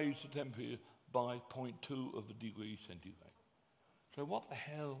would raise the temperature by 0.2 of a degree centigrade. So what the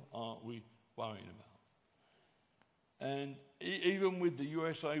hell are we worrying about? And even with the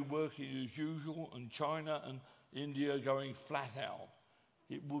USA working as usual and China and India going flat out,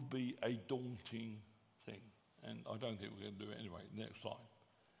 it would be a daunting thing. And I don't think we're going to do it anyway. Next slide.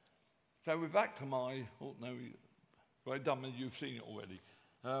 So we're back to my, oh no, very dumb, and you've seen it already.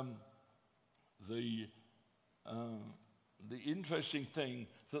 The interesting thing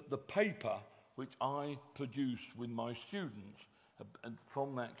that the paper which I produced with my students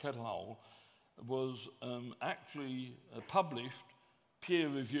from that kettlehole was actually published,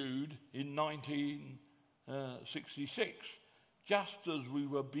 peer-reviewed in 1966, just as we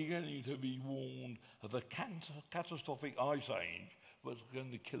were beginning to be warned of a catastrophic ice age was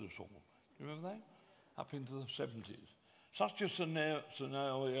going to kill us all. Do you remember that? Up into the 70s. Such a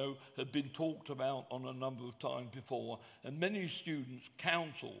scenario had been talked about on a number of times before, and many students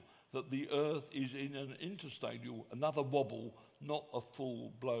counsel that the Earth is in an interstadial, another wobble, not a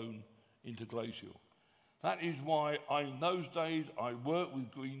full-blown interglacial. That is why in those days I worked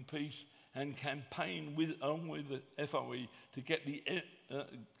with Greenpeace and campaigned with the FOE to get the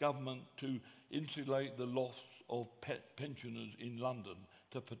government to insulate the loss of pensioners in London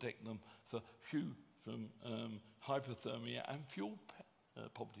to protect them from hypothermia and fuel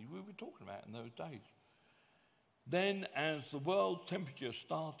poverty we were talking about in those days. Then, as the world temperature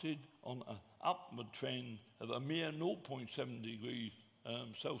started on an upward trend of a mere 0.7 degrees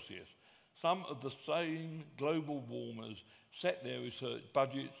Celsius, some of the same global warmers set their research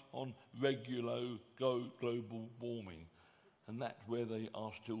budgets on regular global warming, and that's where they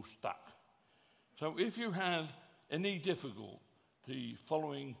are still stuck. So if you have any difficulty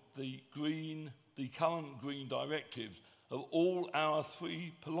following the current green directives of all our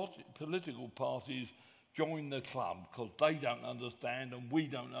three political parties, join the club, because they don't understand and we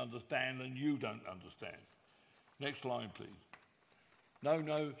don't understand and you don't understand. Next slide, please.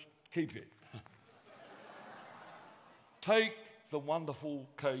 No, keep it. Take the wonderful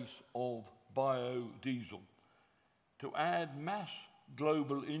case of biodiesel. To add mass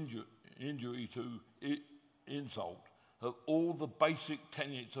global injury to insult of all the basic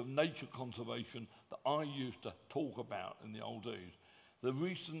tenets of nature conservation that I used to talk about in the old days, the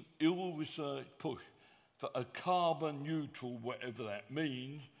recent ill-researched push for a carbon neutral, whatever that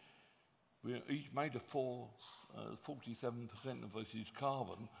means, we each made 47% of this is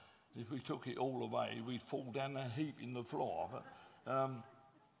carbon. If we took it all away, we'd fall down a heap in the floor. But,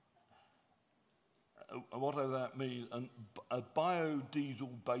 whatever that means, a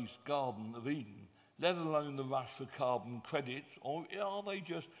biodiesel-based Garden of Eden, let alone the rush for carbon credits, or are they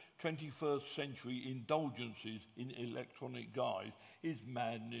just 21st century indulgences in electronic guise, is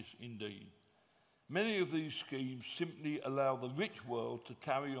madness indeed. Many of these schemes simply allow the rich world to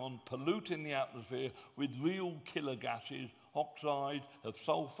carry on polluting the atmosphere with real killer gases, oxides of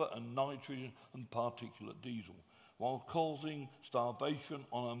sulfur and nitrogen and particulate diesel, while causing starvation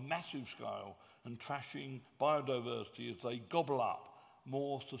on a massive scale and trashing biodiversity as they gobble up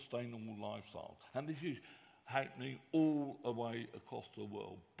more sustainable lifestyles. And this is happening all the way across the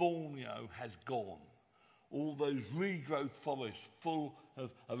world. Borneo has gone. All those regrowth forests full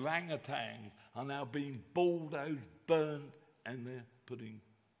of orangutans are now being bulldozed, burnt, and they're putting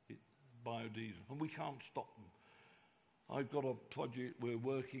biodiesel. And we can't stop them. I've got a project we're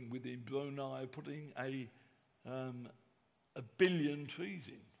working with in Brunei, putting a billion trees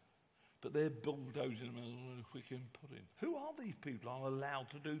in. But they're bulldozing them as quick and put in. Who are these people who are allowed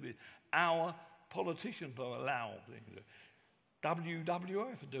to do this? Our politicians are allowed to do it.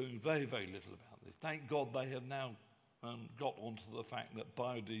 WWF are doing very, very little about this. Thank God they have now got onto the fact that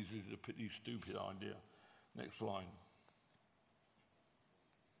biodiesel is a pretty stupid idea. Next slide.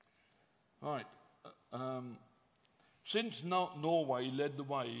 Right. Since Norway led the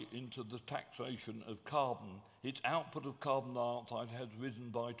way into the taxation of carbon, its output of carbon dioxide has risen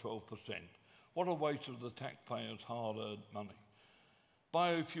by 12%. What a waste of the taxpayers' hard-earned money.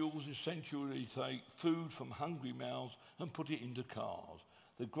 Biofuels essentially take food from hungry mouths and put it into cars.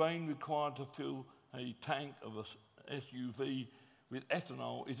 The grain required to fill a tank of a SUV with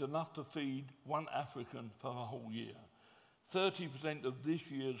ethanol is enough to feed one African for a whole year. 30% of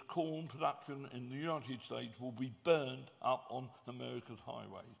this year's corn production in the United States will be burned up on America's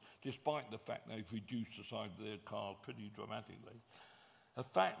highways, despite the fact they've reduced the size of their cars pretty dramatically. A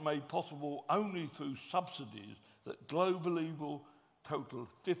fact made possible only through subsidies that globally will total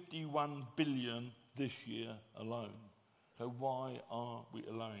 51 billion this year alone. So why are we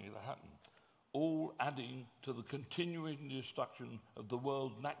allowing it to happen? All adding to the continuing destruction of the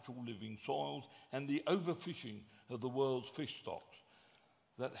world's natural living soils and the overfishing of the world's fish stocks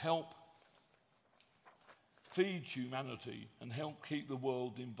that help feed humanity and help keep the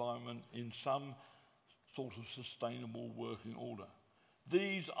world environment in some sort of sustainable working order.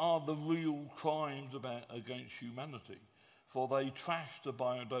 These are the real crimes against humanity, for they trash the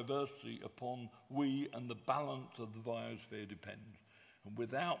biodiversity upon we and the balance of the biosphere depends. And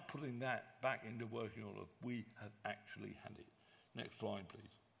without putting that back into working order, we have actually had it. Next slide, please.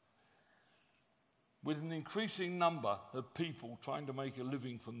 With an increasing number of people trying to make a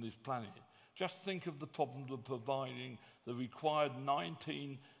living from this planet, just think of the problems of providing the required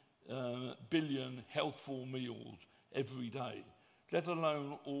 19 billion healthful meals every day, let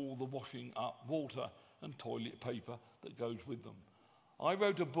alone all the washing up water and toilet paper that goes with them. I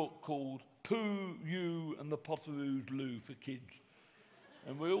wrote a book called Poo, You and the Potteroo's Loo for kids.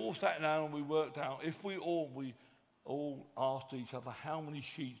 And we all sat down and we worked out if we all asked each other how many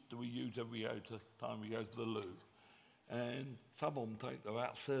sheets do we use every time we go to the loo. And some of them take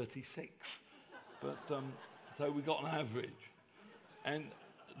about 36. But so we got an average. And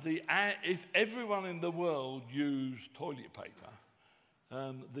if everyone in the world used toilet paper,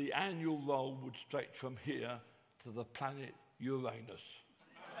 the annual roll would stretch from here to the planet Uranus.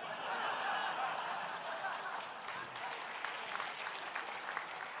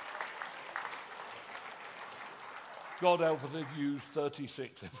 God help us if you use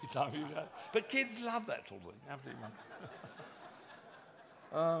 36 every time you go. But kids love that sort of thing, absolutely.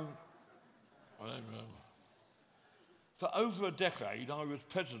 I don't know. For over a decade, I was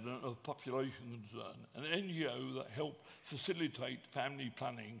president of Population Concern, an NGO that helped facilitate family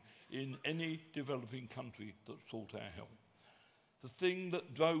planning in any developing country that sought our help. The thing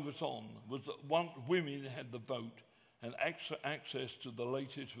that drove us on was that once women had the vote and access to the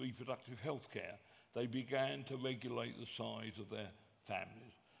latest reproductive health care, they began to regulate the size of their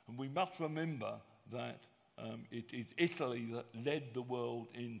families. And we must remember that it is Italy that led the world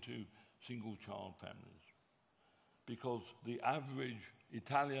into single-child families, because the average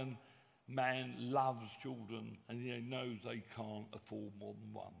Italian man loves children and he knows they can't afford more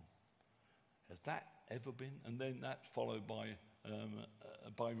than one. Has that ever been? And then that's followed by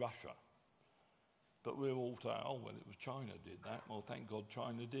Russia. But we're all saying, oh, well, it was China did that. Well, thank God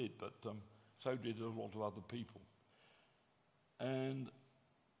China did, but so did a lot of other people. And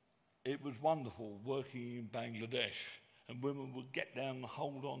it was wonderful working in Bangladesh, and women would get down and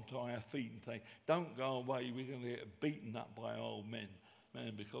hold on to our feet and say, don't go away, we're going to get beaten up by old men.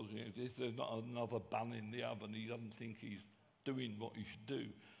 Man, because if there's not another bun in the oven, he doesn't think he's doing what he should do.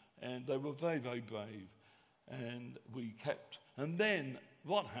 And they were very, very brave. And we kept... And then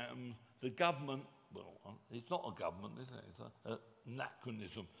what happened, the government, well, it's not a government, is it? It's an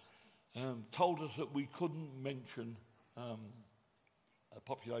anachronism. Told us that we couldn't mention a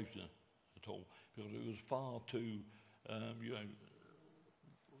population at all because it was far too,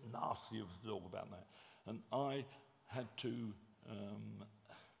 nasty of us to talk about that. And I had to,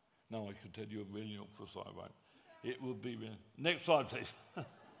 now I could tell you a really awful side, right? It would be, next slide please.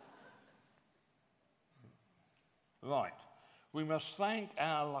 Right, we must thank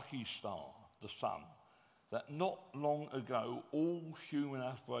our lucky star, the sun, that not long ago all human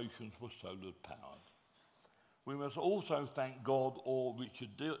aspirations were solar powered. We must also thank God, or Richard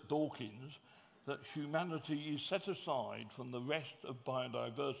Dawkins, that humanity is set aside from the rest of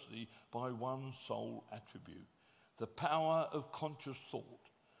biodiversity by one sole attribute, the power of conscious thought,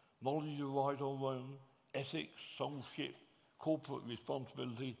 knowledge of right or wrong, ethics, soulship, corporate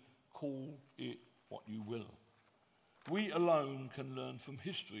responsibility, call it what you will. We alone can learn from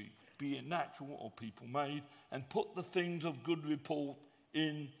history, be it natural or people-made, and put the things of good report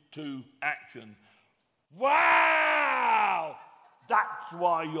into action. Wow! That's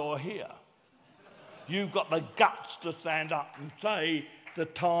why you're here. You've got the guts to stand up and say the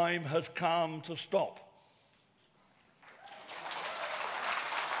time has come to stop.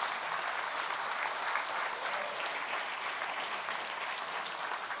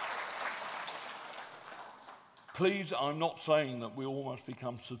 Please, I'm not saying that we all must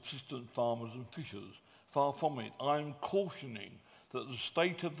become subsistence farmers and fishers. Far from it. I'm cautioning that the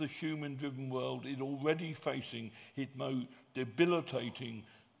state of the human-driven world is already facing its most debilitating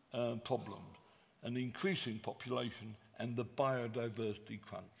problems, an increasing population and the biodiversity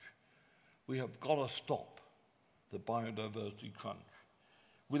crunch. We have got to stop the biodiversity crunch.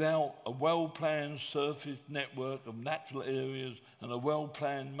 Without a well-planned surface network of natural areas and a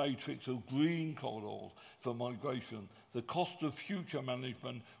well-planned matrix of green corridors for migration, the cost of future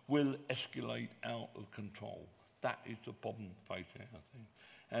management will escalate out of control. That is the problem facing our thing.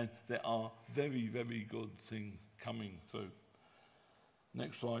 And there are very, very good things coming through.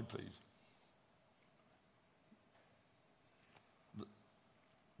 Next slide, please.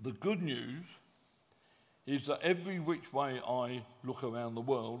 The good news is that every which way I look around the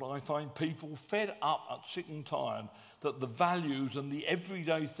world, I find people fed up and sick and tired that the values and the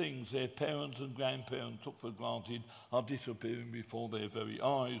everyday things their parents and grandparents took for granted are disappearing before their very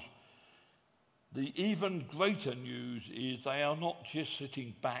eyes. The even greater news is they are not just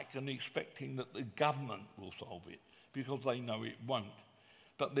sitting back and expecting that the government will solve it, because they know it won't.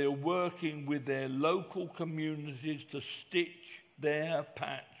 But they're working with their local communities to stitch their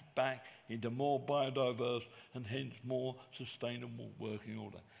patch back into more biodiverse and hence more sustainable working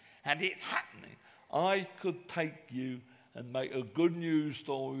order. And it's happening. I could take you and make a good news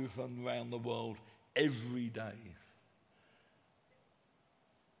story from around the world every day.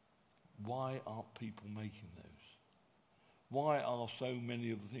 Why aren't people making those? Why are so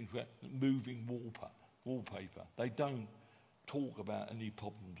many of the things moving wallpaper? They don't talk about any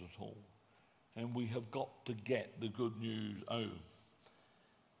problems at all. And we have got to get the good news home.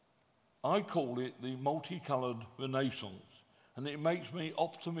 I call it the multicoloured renaissance, and it makes me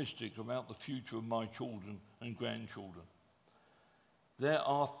optimistic about the future of my children and grandchildren. There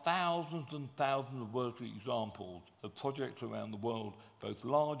are thousands and thousands of working examples of projects around the world, both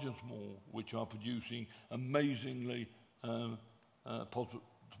large and small, which are producing amazingly positive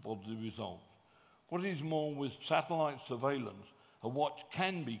results. What is more, with satellite surveillance, a watch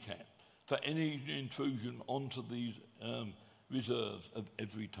can be kept for any intrusion onto these reserves of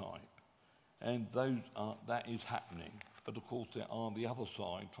every type. And that is happening. But of course there are the other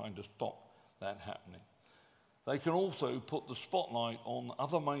side trying to stop that happening. They can also put the spotlight on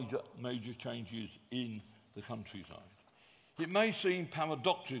other major changes in the countryside. It may seem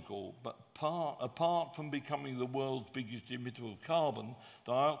paradoxical, but apart from becoming the world's biggest emitter of carbon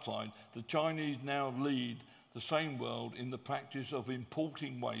dioxide, the Chinese now lead the same world in the practice of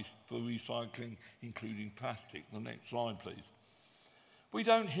importing waste for recycling, including plastic. The next slide, please. We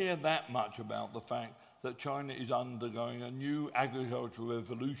don't hear that much about the fact that China is undergoing a new agricultural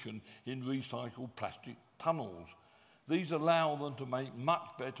revolution in recycled plastic tunnels. These allow them to make much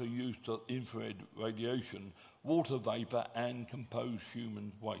better use of infrared radiation, water vapour and composed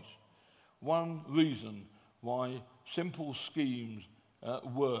human waste. One reason why simple schemes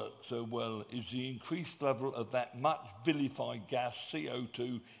work so well is the increased level of that much vilified gas,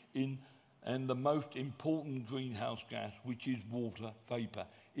 CO2, and the most important greenhouse gas, which is water vapour,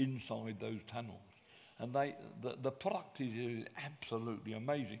 inside those tunnels. And the product is absolutely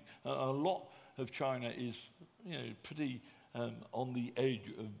amazing. A lot of China is pretty on the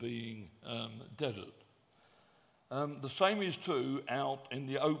edge of being desert. The same is true out in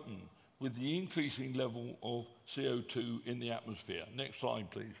the open, with the increasing level of CO2 in the atmosphere. Next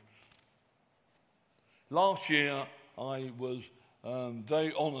slide, please. Last year, I was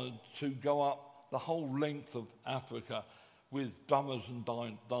very honoured to go up the whole length of Africa with drummers and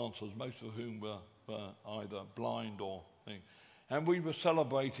dancers, most of whom were either blind or thing. And we were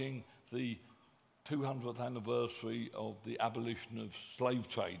celebrating the 200th anniversary of the abolition of slave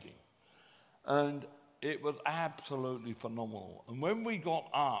trading. And it was absolutely phenomenal. And when we got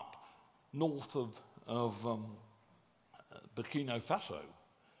up north of Burkina Faso,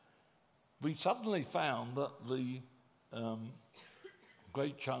 we suddenly found that the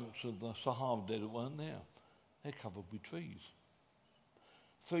great chunks of the Sahara Desert weren't there. They're covered with trees.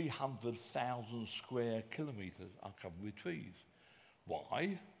 300,000 square kilometres are covered with trees.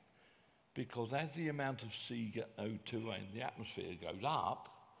 Why? Because as the amount of CO2 in the atmosphere goes up,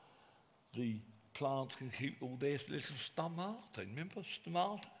 the plants can keep all their little stomata. Remember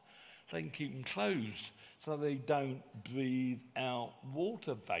stomata? They can keep them closed so they don't breathe out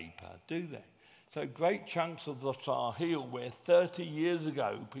water vapour, do they? So great chunks of the Sahel where 30 years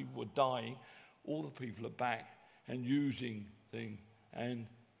ago people were dying, all the people are back and using things, and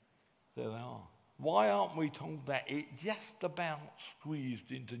there they are. Why aren't we told that it just about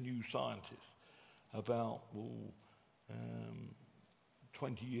squeezed into new scientists about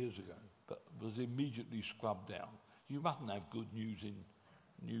 20 years ago, but was immediately scrubbed out? You mustn't have good news in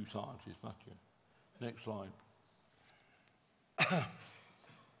new scientists, must you? Next slide.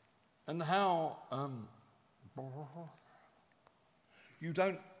 And how you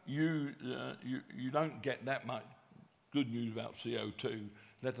don't get that much good news about CO2,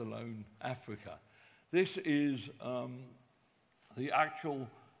 let alone Africa. This is the actual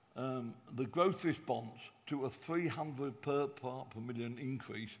the growth response to a 300 part per million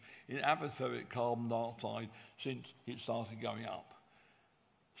increase in atmospheric carbon dioxide since it started going up.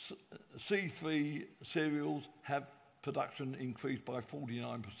 C3 cereals have production increased by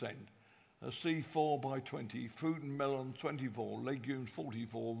 49%, C4 by 20, fruit and melon 24, legumes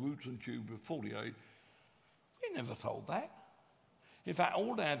 44, roots and tubers 48. We never told that. In fact,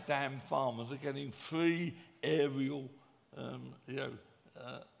 all our damn farmers are getting free aerial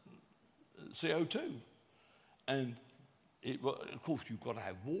CO2. And of course you've got to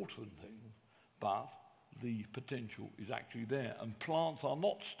have water and things, but the potential is actually there. And plants are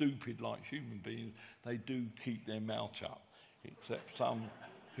not stupid like human beings. They do keep their mouth shut, except some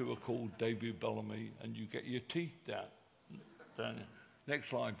who are called David Bellamy, and you get your teeth down. Next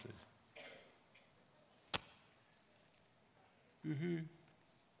slide, please.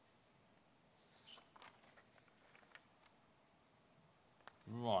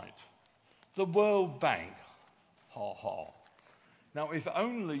 Right. The World Bank. Ha ha. Now, if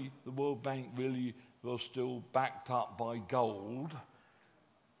only the World Bank really was still backed up by gold,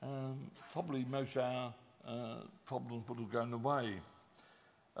 probably most of our problems would have gone away.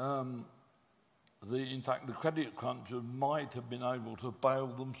 In fact, the credit crunchers might have been able to bail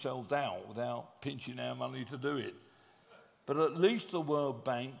themselves out without pinching our money to do it. But at least the World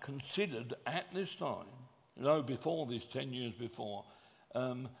Bank considered at this time, before this, 10 years before,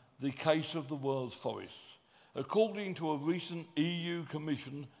 the case of the world's forests. According to a recent EU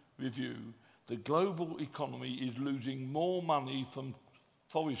Commission review, the global economy is losing more money from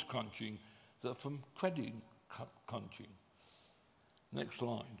forest crunching than from credit crunching. Next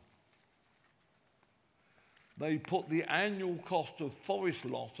slide. They put the annual cost of forest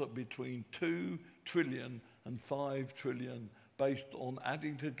loss at between 2 trillion and 5 trillion based on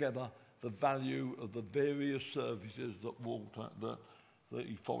adding together the value of the various services that the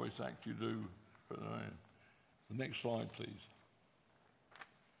forests actually do. The next slide, please.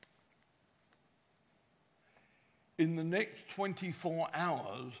 In the next 24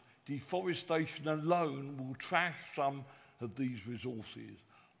 hours, deforestation alone will trash some of these resources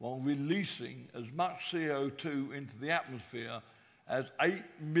while releasing as much CO2 into the atmosphere as 8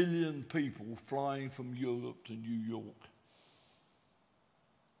 million people flying from Europe to New York.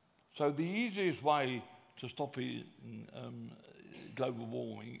 So the easiest way to stop global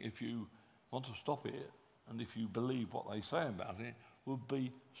warming, if you want to stop it, and if you believe what they say about it, would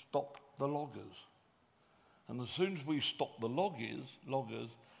be stop the loggers. And as soon as we stop the loggers,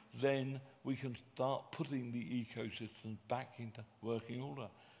 then we can start putting the ecosystems back into working order.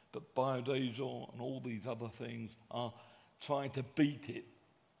 But biodiesel and all these other things are trying to beat it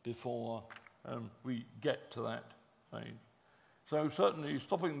before we get to that stage. So certainly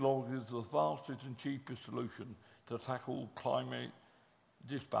stopping loggers is the fastest and cheapest solution to tackle climate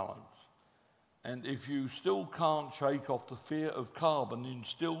disbalance. And if you still can't shake off the fear of carbon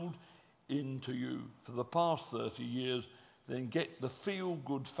instilled into you for the past 30 years, then get the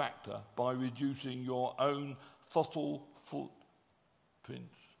feel-good factor by reducing your own fossil fuel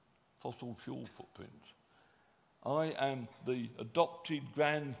footprints. I am the adopted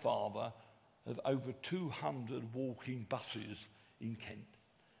grandfather of over 200 walking buses in Kent.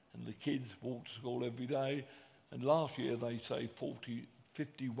 And the kids walk to school every day. And last year they saved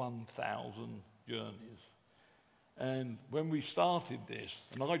 51,000 journeys. And when we started this,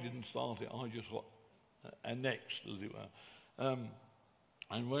 and I didn't start it, I just got annexed, as it were.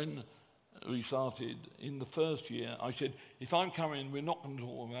 And when we started in the first year, I said, if I'm coming, we're not going to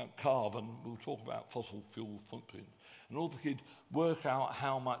talk about carbon, we'll talk about fossil fuel footprint. And all the kids work out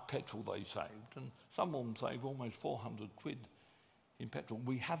how much petrol they saved. And some of them saved almost 400 quid in petrol.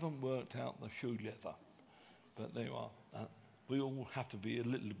 We haven't worked out the shoe leather, but there you are. We all have to be a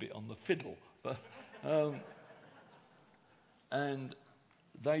little bit on the fiddle, but and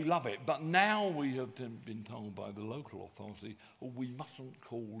they love it. But now we have been told by the local authority, well, we mustn't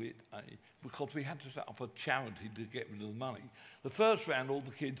call it because we had to set up a charity to get rid of the money. The first round, all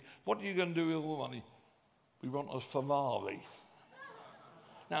the kids, what are you going to do with all the money? We want a Ferrari.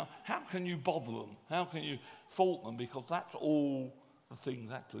 Now, how can you bother them? How can you fault them? Because that's all the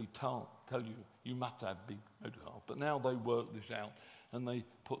things actually tell you. You must have big motor cars. But now they work this out and they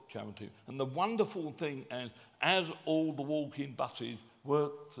put charity. And the wonderful thing is, as all the walk-in buses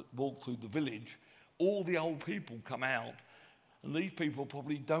walk through the village, all the old people come out, and these people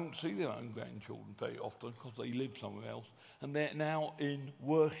probably don't see their own grandchildren very often because they live somewhere else, and they're now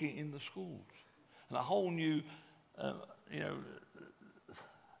working in the schools. And a whole new,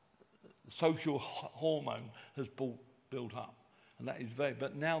 social hormone has built up. And that is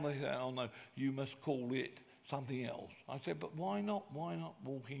but now they say, oh no, you must call it something else. I said, but why not? Why not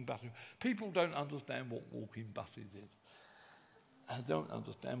walking buses? People don't understand what walking buses is. I don't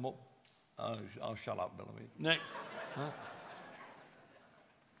understand what... I'll shut up, Bellamy. Next.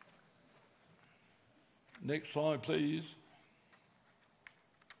 Next slide, please.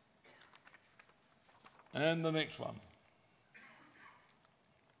 And the next one.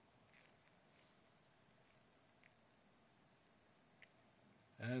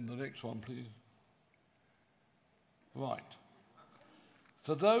 And the next one, please. Right.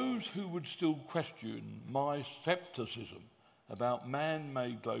 For those who would still question my skepticism about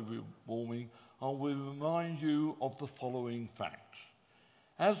man-made global warming, I will remind you of the following facts.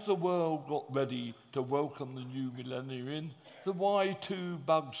 As the world got ready to welcome the new millennium in, the Y2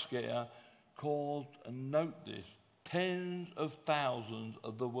 bug scare caused, and note this, tens of thousands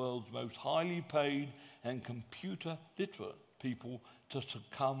of the world's most highly paid and computer literate people to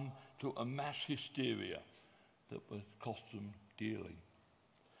succumb to a mass hysteria that would cost them dearly.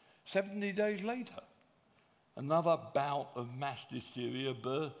 70 days later, another bout of mass hysteria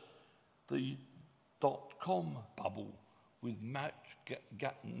birthed the dot-com bubble with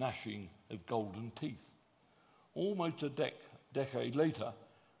gnashing of golden teeth. Almost a decade later,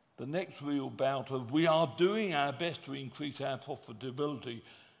 the next real bout of we are doing our best to increase our profitability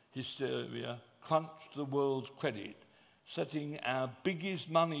hysteria crunched the world's credit, setting our biggest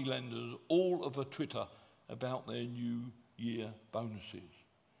money lenders all over Twitter about their new year bonuses.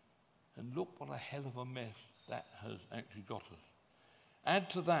 And look what a hell of a mess that has actually got us. Add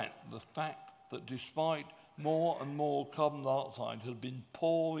to that the fact that despite more and more carbon dioxide has been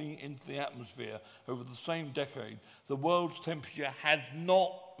pouring into the atmosphere over the same decade, the world's temperature has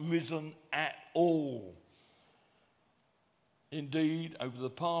not risen at all. Indeed, over the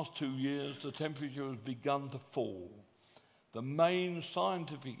past 2 years, the temperature has begun to fall. The main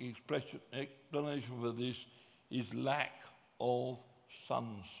scientific explanation for this is lack of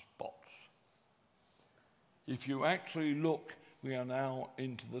sunspots. If you actually look, we are now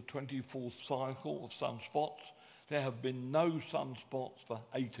into the 24th cycle of sunspots. There have been no sunspots for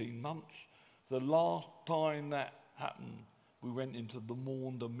 18 months. The last time that happened, we went into the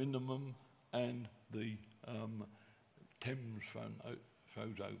Maunder minimum and the Thames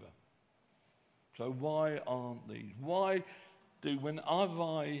froze over. So why aren't these? Why do, whenever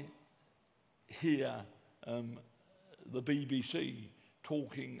I hear the BBC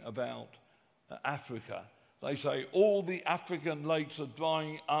talking about Africa, they say all the African lakes are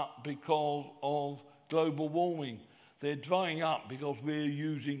drying up because of global warming. They're drying up because we're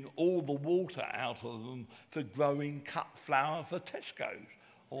using all the water out of them for growing cut flour for Tesco's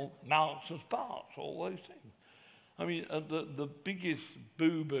or Marks and Sparks, all those things. I mean, the biggest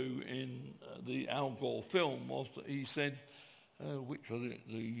boo-boo in the Al Gore film was that he said, which was it?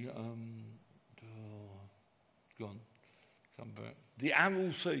 The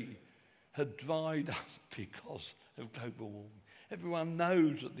Aral Sea had dried up because of global warming. Everyone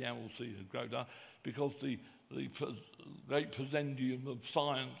knows that the Aral Sea had grown up because the great presendium of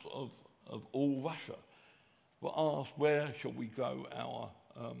science of all Russia were asked, where shall we grow our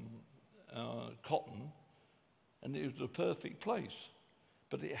cotton? And it was the perfect place.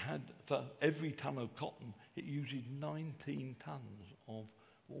 But it had, for every ton of cotton, it uses 19 tons of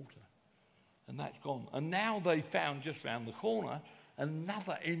water. And that's gone. And now they found just round the corner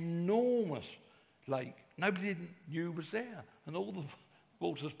another enormous lake. Nobody knew was there. And all the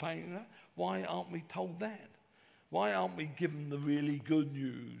water's paying that. Why aren't we told that? Why aren't we given the really good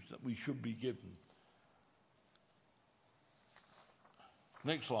news that we should be given?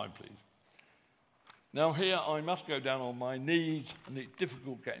 Next slide, please. Now here I must go down on my knees, and it's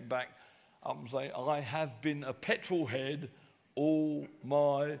difficult getting back up and say, I have been a petrol head all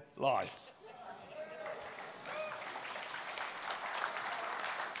my life.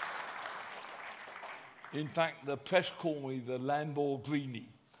 In fact, the press called me the Lamborghini.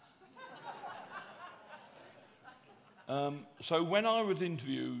 So when I was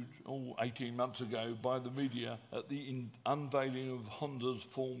interviewed 18 months ago by the media at the unveiling of Honda's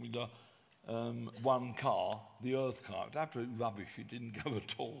Formula One car, the Earth car, it was absolute rubbish, it didn't go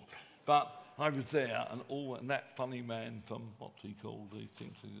at all. But I was there, and that funny man from, what's he called, he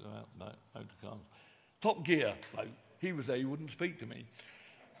thinks he's about motor cars, Top Gear bloke, he was there, he wouldn't speak to me.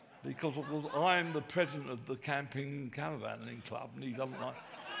 Because of course I'm the president of the camping caravanning club, and he doesn't like...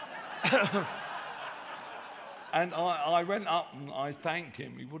 And I went up and I thanked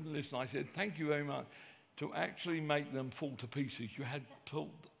him. He wouldn't listen. I said, thank you very much. To actually make them fall to pieces, you had to pull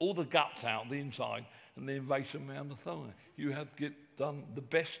all the guts out, the inside, and then race them around the thigh. You have done the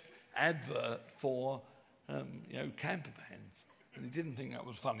best advert for, camper vans. And he didn't think that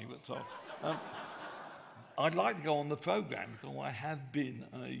was funny, but so... I'd like to go on the programme because I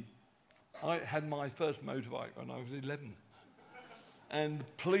had my first motorbike when I was 11. And the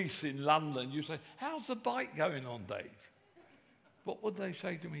police in London, you say, how's the bike going on, Dave? What would they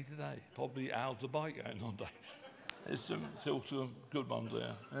say to me today? Probably, how's the bike going on, Dave? There's still some good ones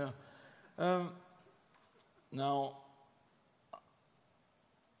there. Yeah.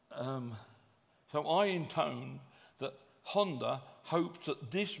 So I intoned that Honda hopes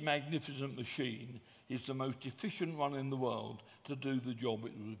that this magnificent machine is the most efficient one in the world to do the job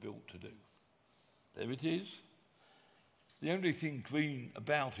it was built to do. There it is. The only thing green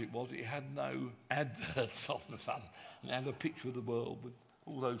about it was it had no adverts on the front, and it had a picture of the world with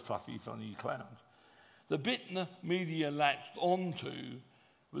all those fluffy, funny clouds. The bit the media latched onto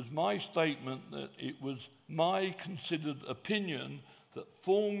was my statement that it was my considered opinion that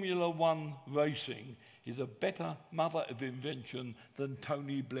Formula One racing is a better mother of invention than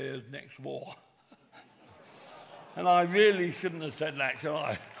Tony Blair's next war. And I really shouldn't have said that, should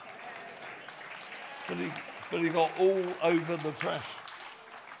I? But he got all over the press.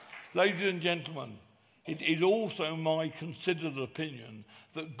 Ladies and gentlemen, it is also my considered opinion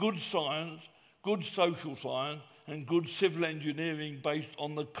that good science, good social science, and good civil engineering based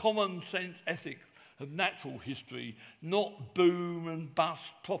on the common sense ethics of natural history, not boom and bust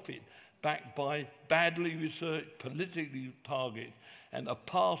profit backed by badly researched politically targets and a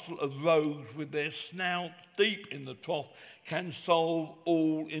parcel of rogues with their snouts deep in the trough, can solve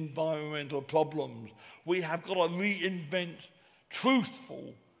all environmental problems. We have got to reinvent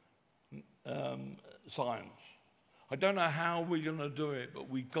truthful science. I don't know how we're going to do it, but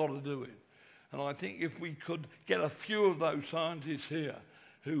we've got to do it. And I think if we could get a few of those scientists here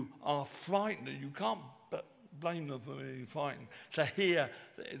who are frightened, and you can't blame them for being frightened, to hear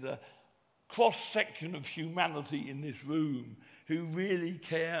the cross-section of humanity in this room who really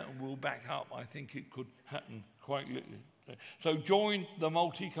care and will back up, I think it could happen quite literally. So join the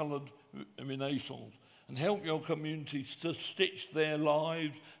multicoloured Renaissance and help your communities to stitch their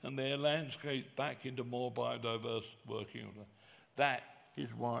lives and their landscape back into more biodiverse working order. That is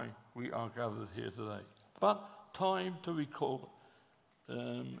why we are gathered here today. But time to recall,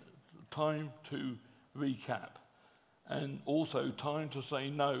 time to recap, and also time to say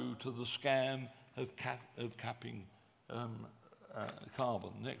no to the scam of capping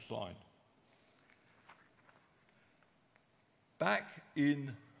carbon. Next slide. Back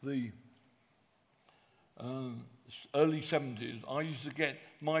in the early 70s, I used to get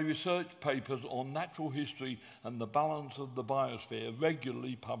my research papers on natural history and the balance of the biosphere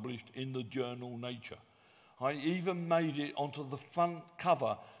regularly published in the journal Nature. I even made it onto the front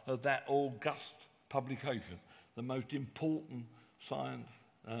cover of that august publication, the most important science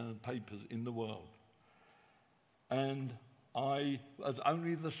papers in the world. And I was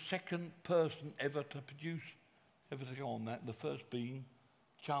only the second person ever to go on that, the first being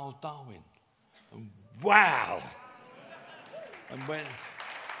Charles Darwin. And wow!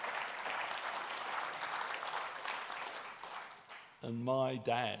 And my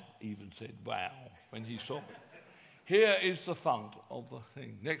dad even said, wow, when he saw it. Here is the front of the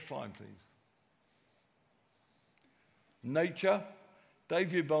thing. Next slide, please. Nature,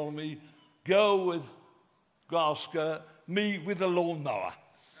 David Bellamy, girl with grass skirt, me with a lawnmower.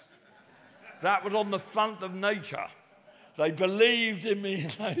 That was on the front of Nature. They believed in me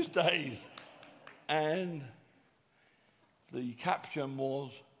in those days. And the caption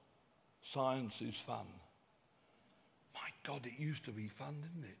was, science is fun. My God, it used to be fun,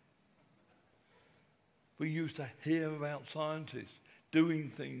 didn't it? We used to hear about scientists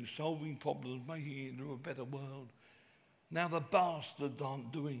doing things, solving problems, making it into a better world. Now the bastards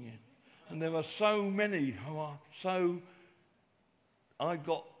aren't doing it. And there are so many who are so I've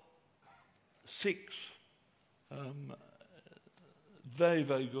got 6 very,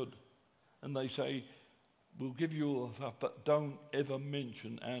 very good. And they say, we'll give you all the stuff, but don't ever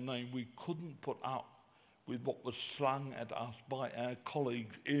mention our name. We couldn't put up with what was slung at us by our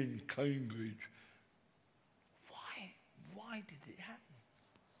colleagues in Cambridge. Why did it happen?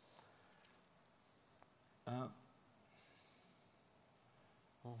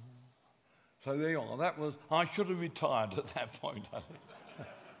 So there you are. That was, I should have retired at that point, I think.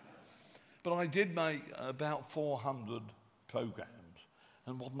 But I did make about 400 programs.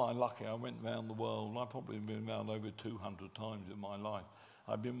 And wasn't I lucky? I went around the world. I've probably been around over 200 times in my life.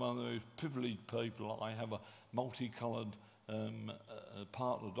 I've been one of those privileged people. I have a multicoloured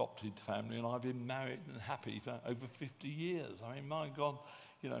part-adopted family, and I've been married and happy for over 50 years. I mean, my God,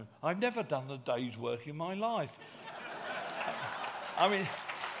 you know, I've never done a day's work in my life. I mean,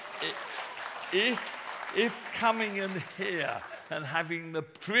 if coming in here and having the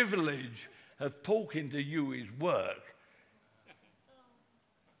privilege of talking to you is work,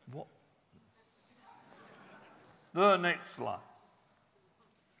 what? The next slide.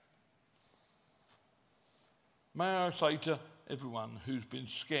 May I say to everyone who's been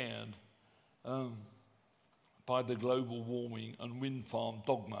scared by the global warming and wind farm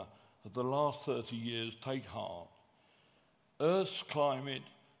dogma of the last 30 years, take heart. Earth's climate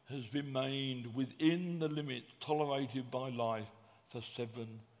has remained within the limits tolerated by life for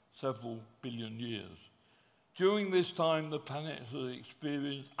several billion years. During this time, the planet has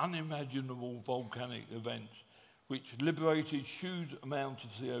experienced unimaginable volcanic events which liberated huge amounts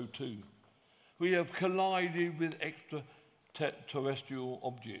of CO2. We have collided with extraterrestrial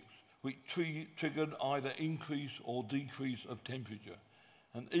objects which triggered either increase or decrease of temperature.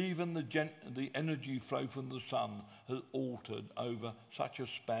 And even the energy flow from the sun has altered over such a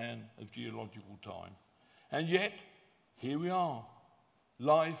span of geological time. And yet, here we are.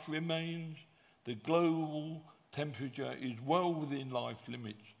 Life remains. The global temperature is well within life's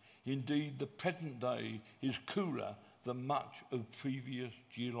limits. Indeed, the present day is cooler than much of previous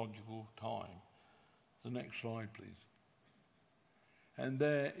geological time. The next slide, please. And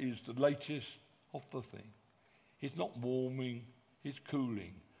there is the latest of the thing. It's not warming, it's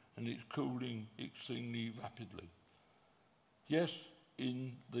cooling, and it's cooling extremely rapidly. Yes,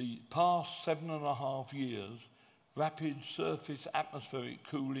 in the past 7.5 years, rapid surface atmospheric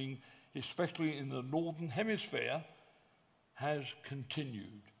cooling, especially in the northern hemisphere, has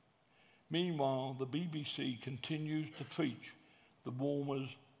continued. Meanwhile, the BBC continues to preach the warmer's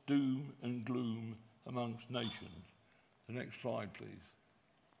doom and gloom amongst nations. The next slide, please.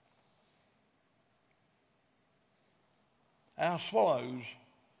 Our swallows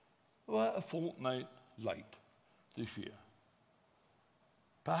were a fortnight late this year.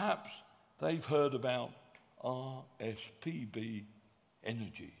 Perhaps they've heard about RSPB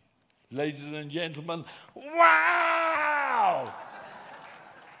energy. Ladies and gentlemen, wow!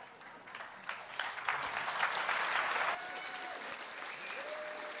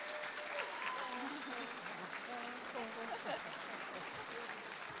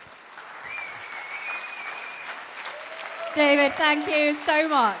 David, thank you so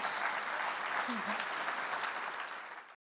much.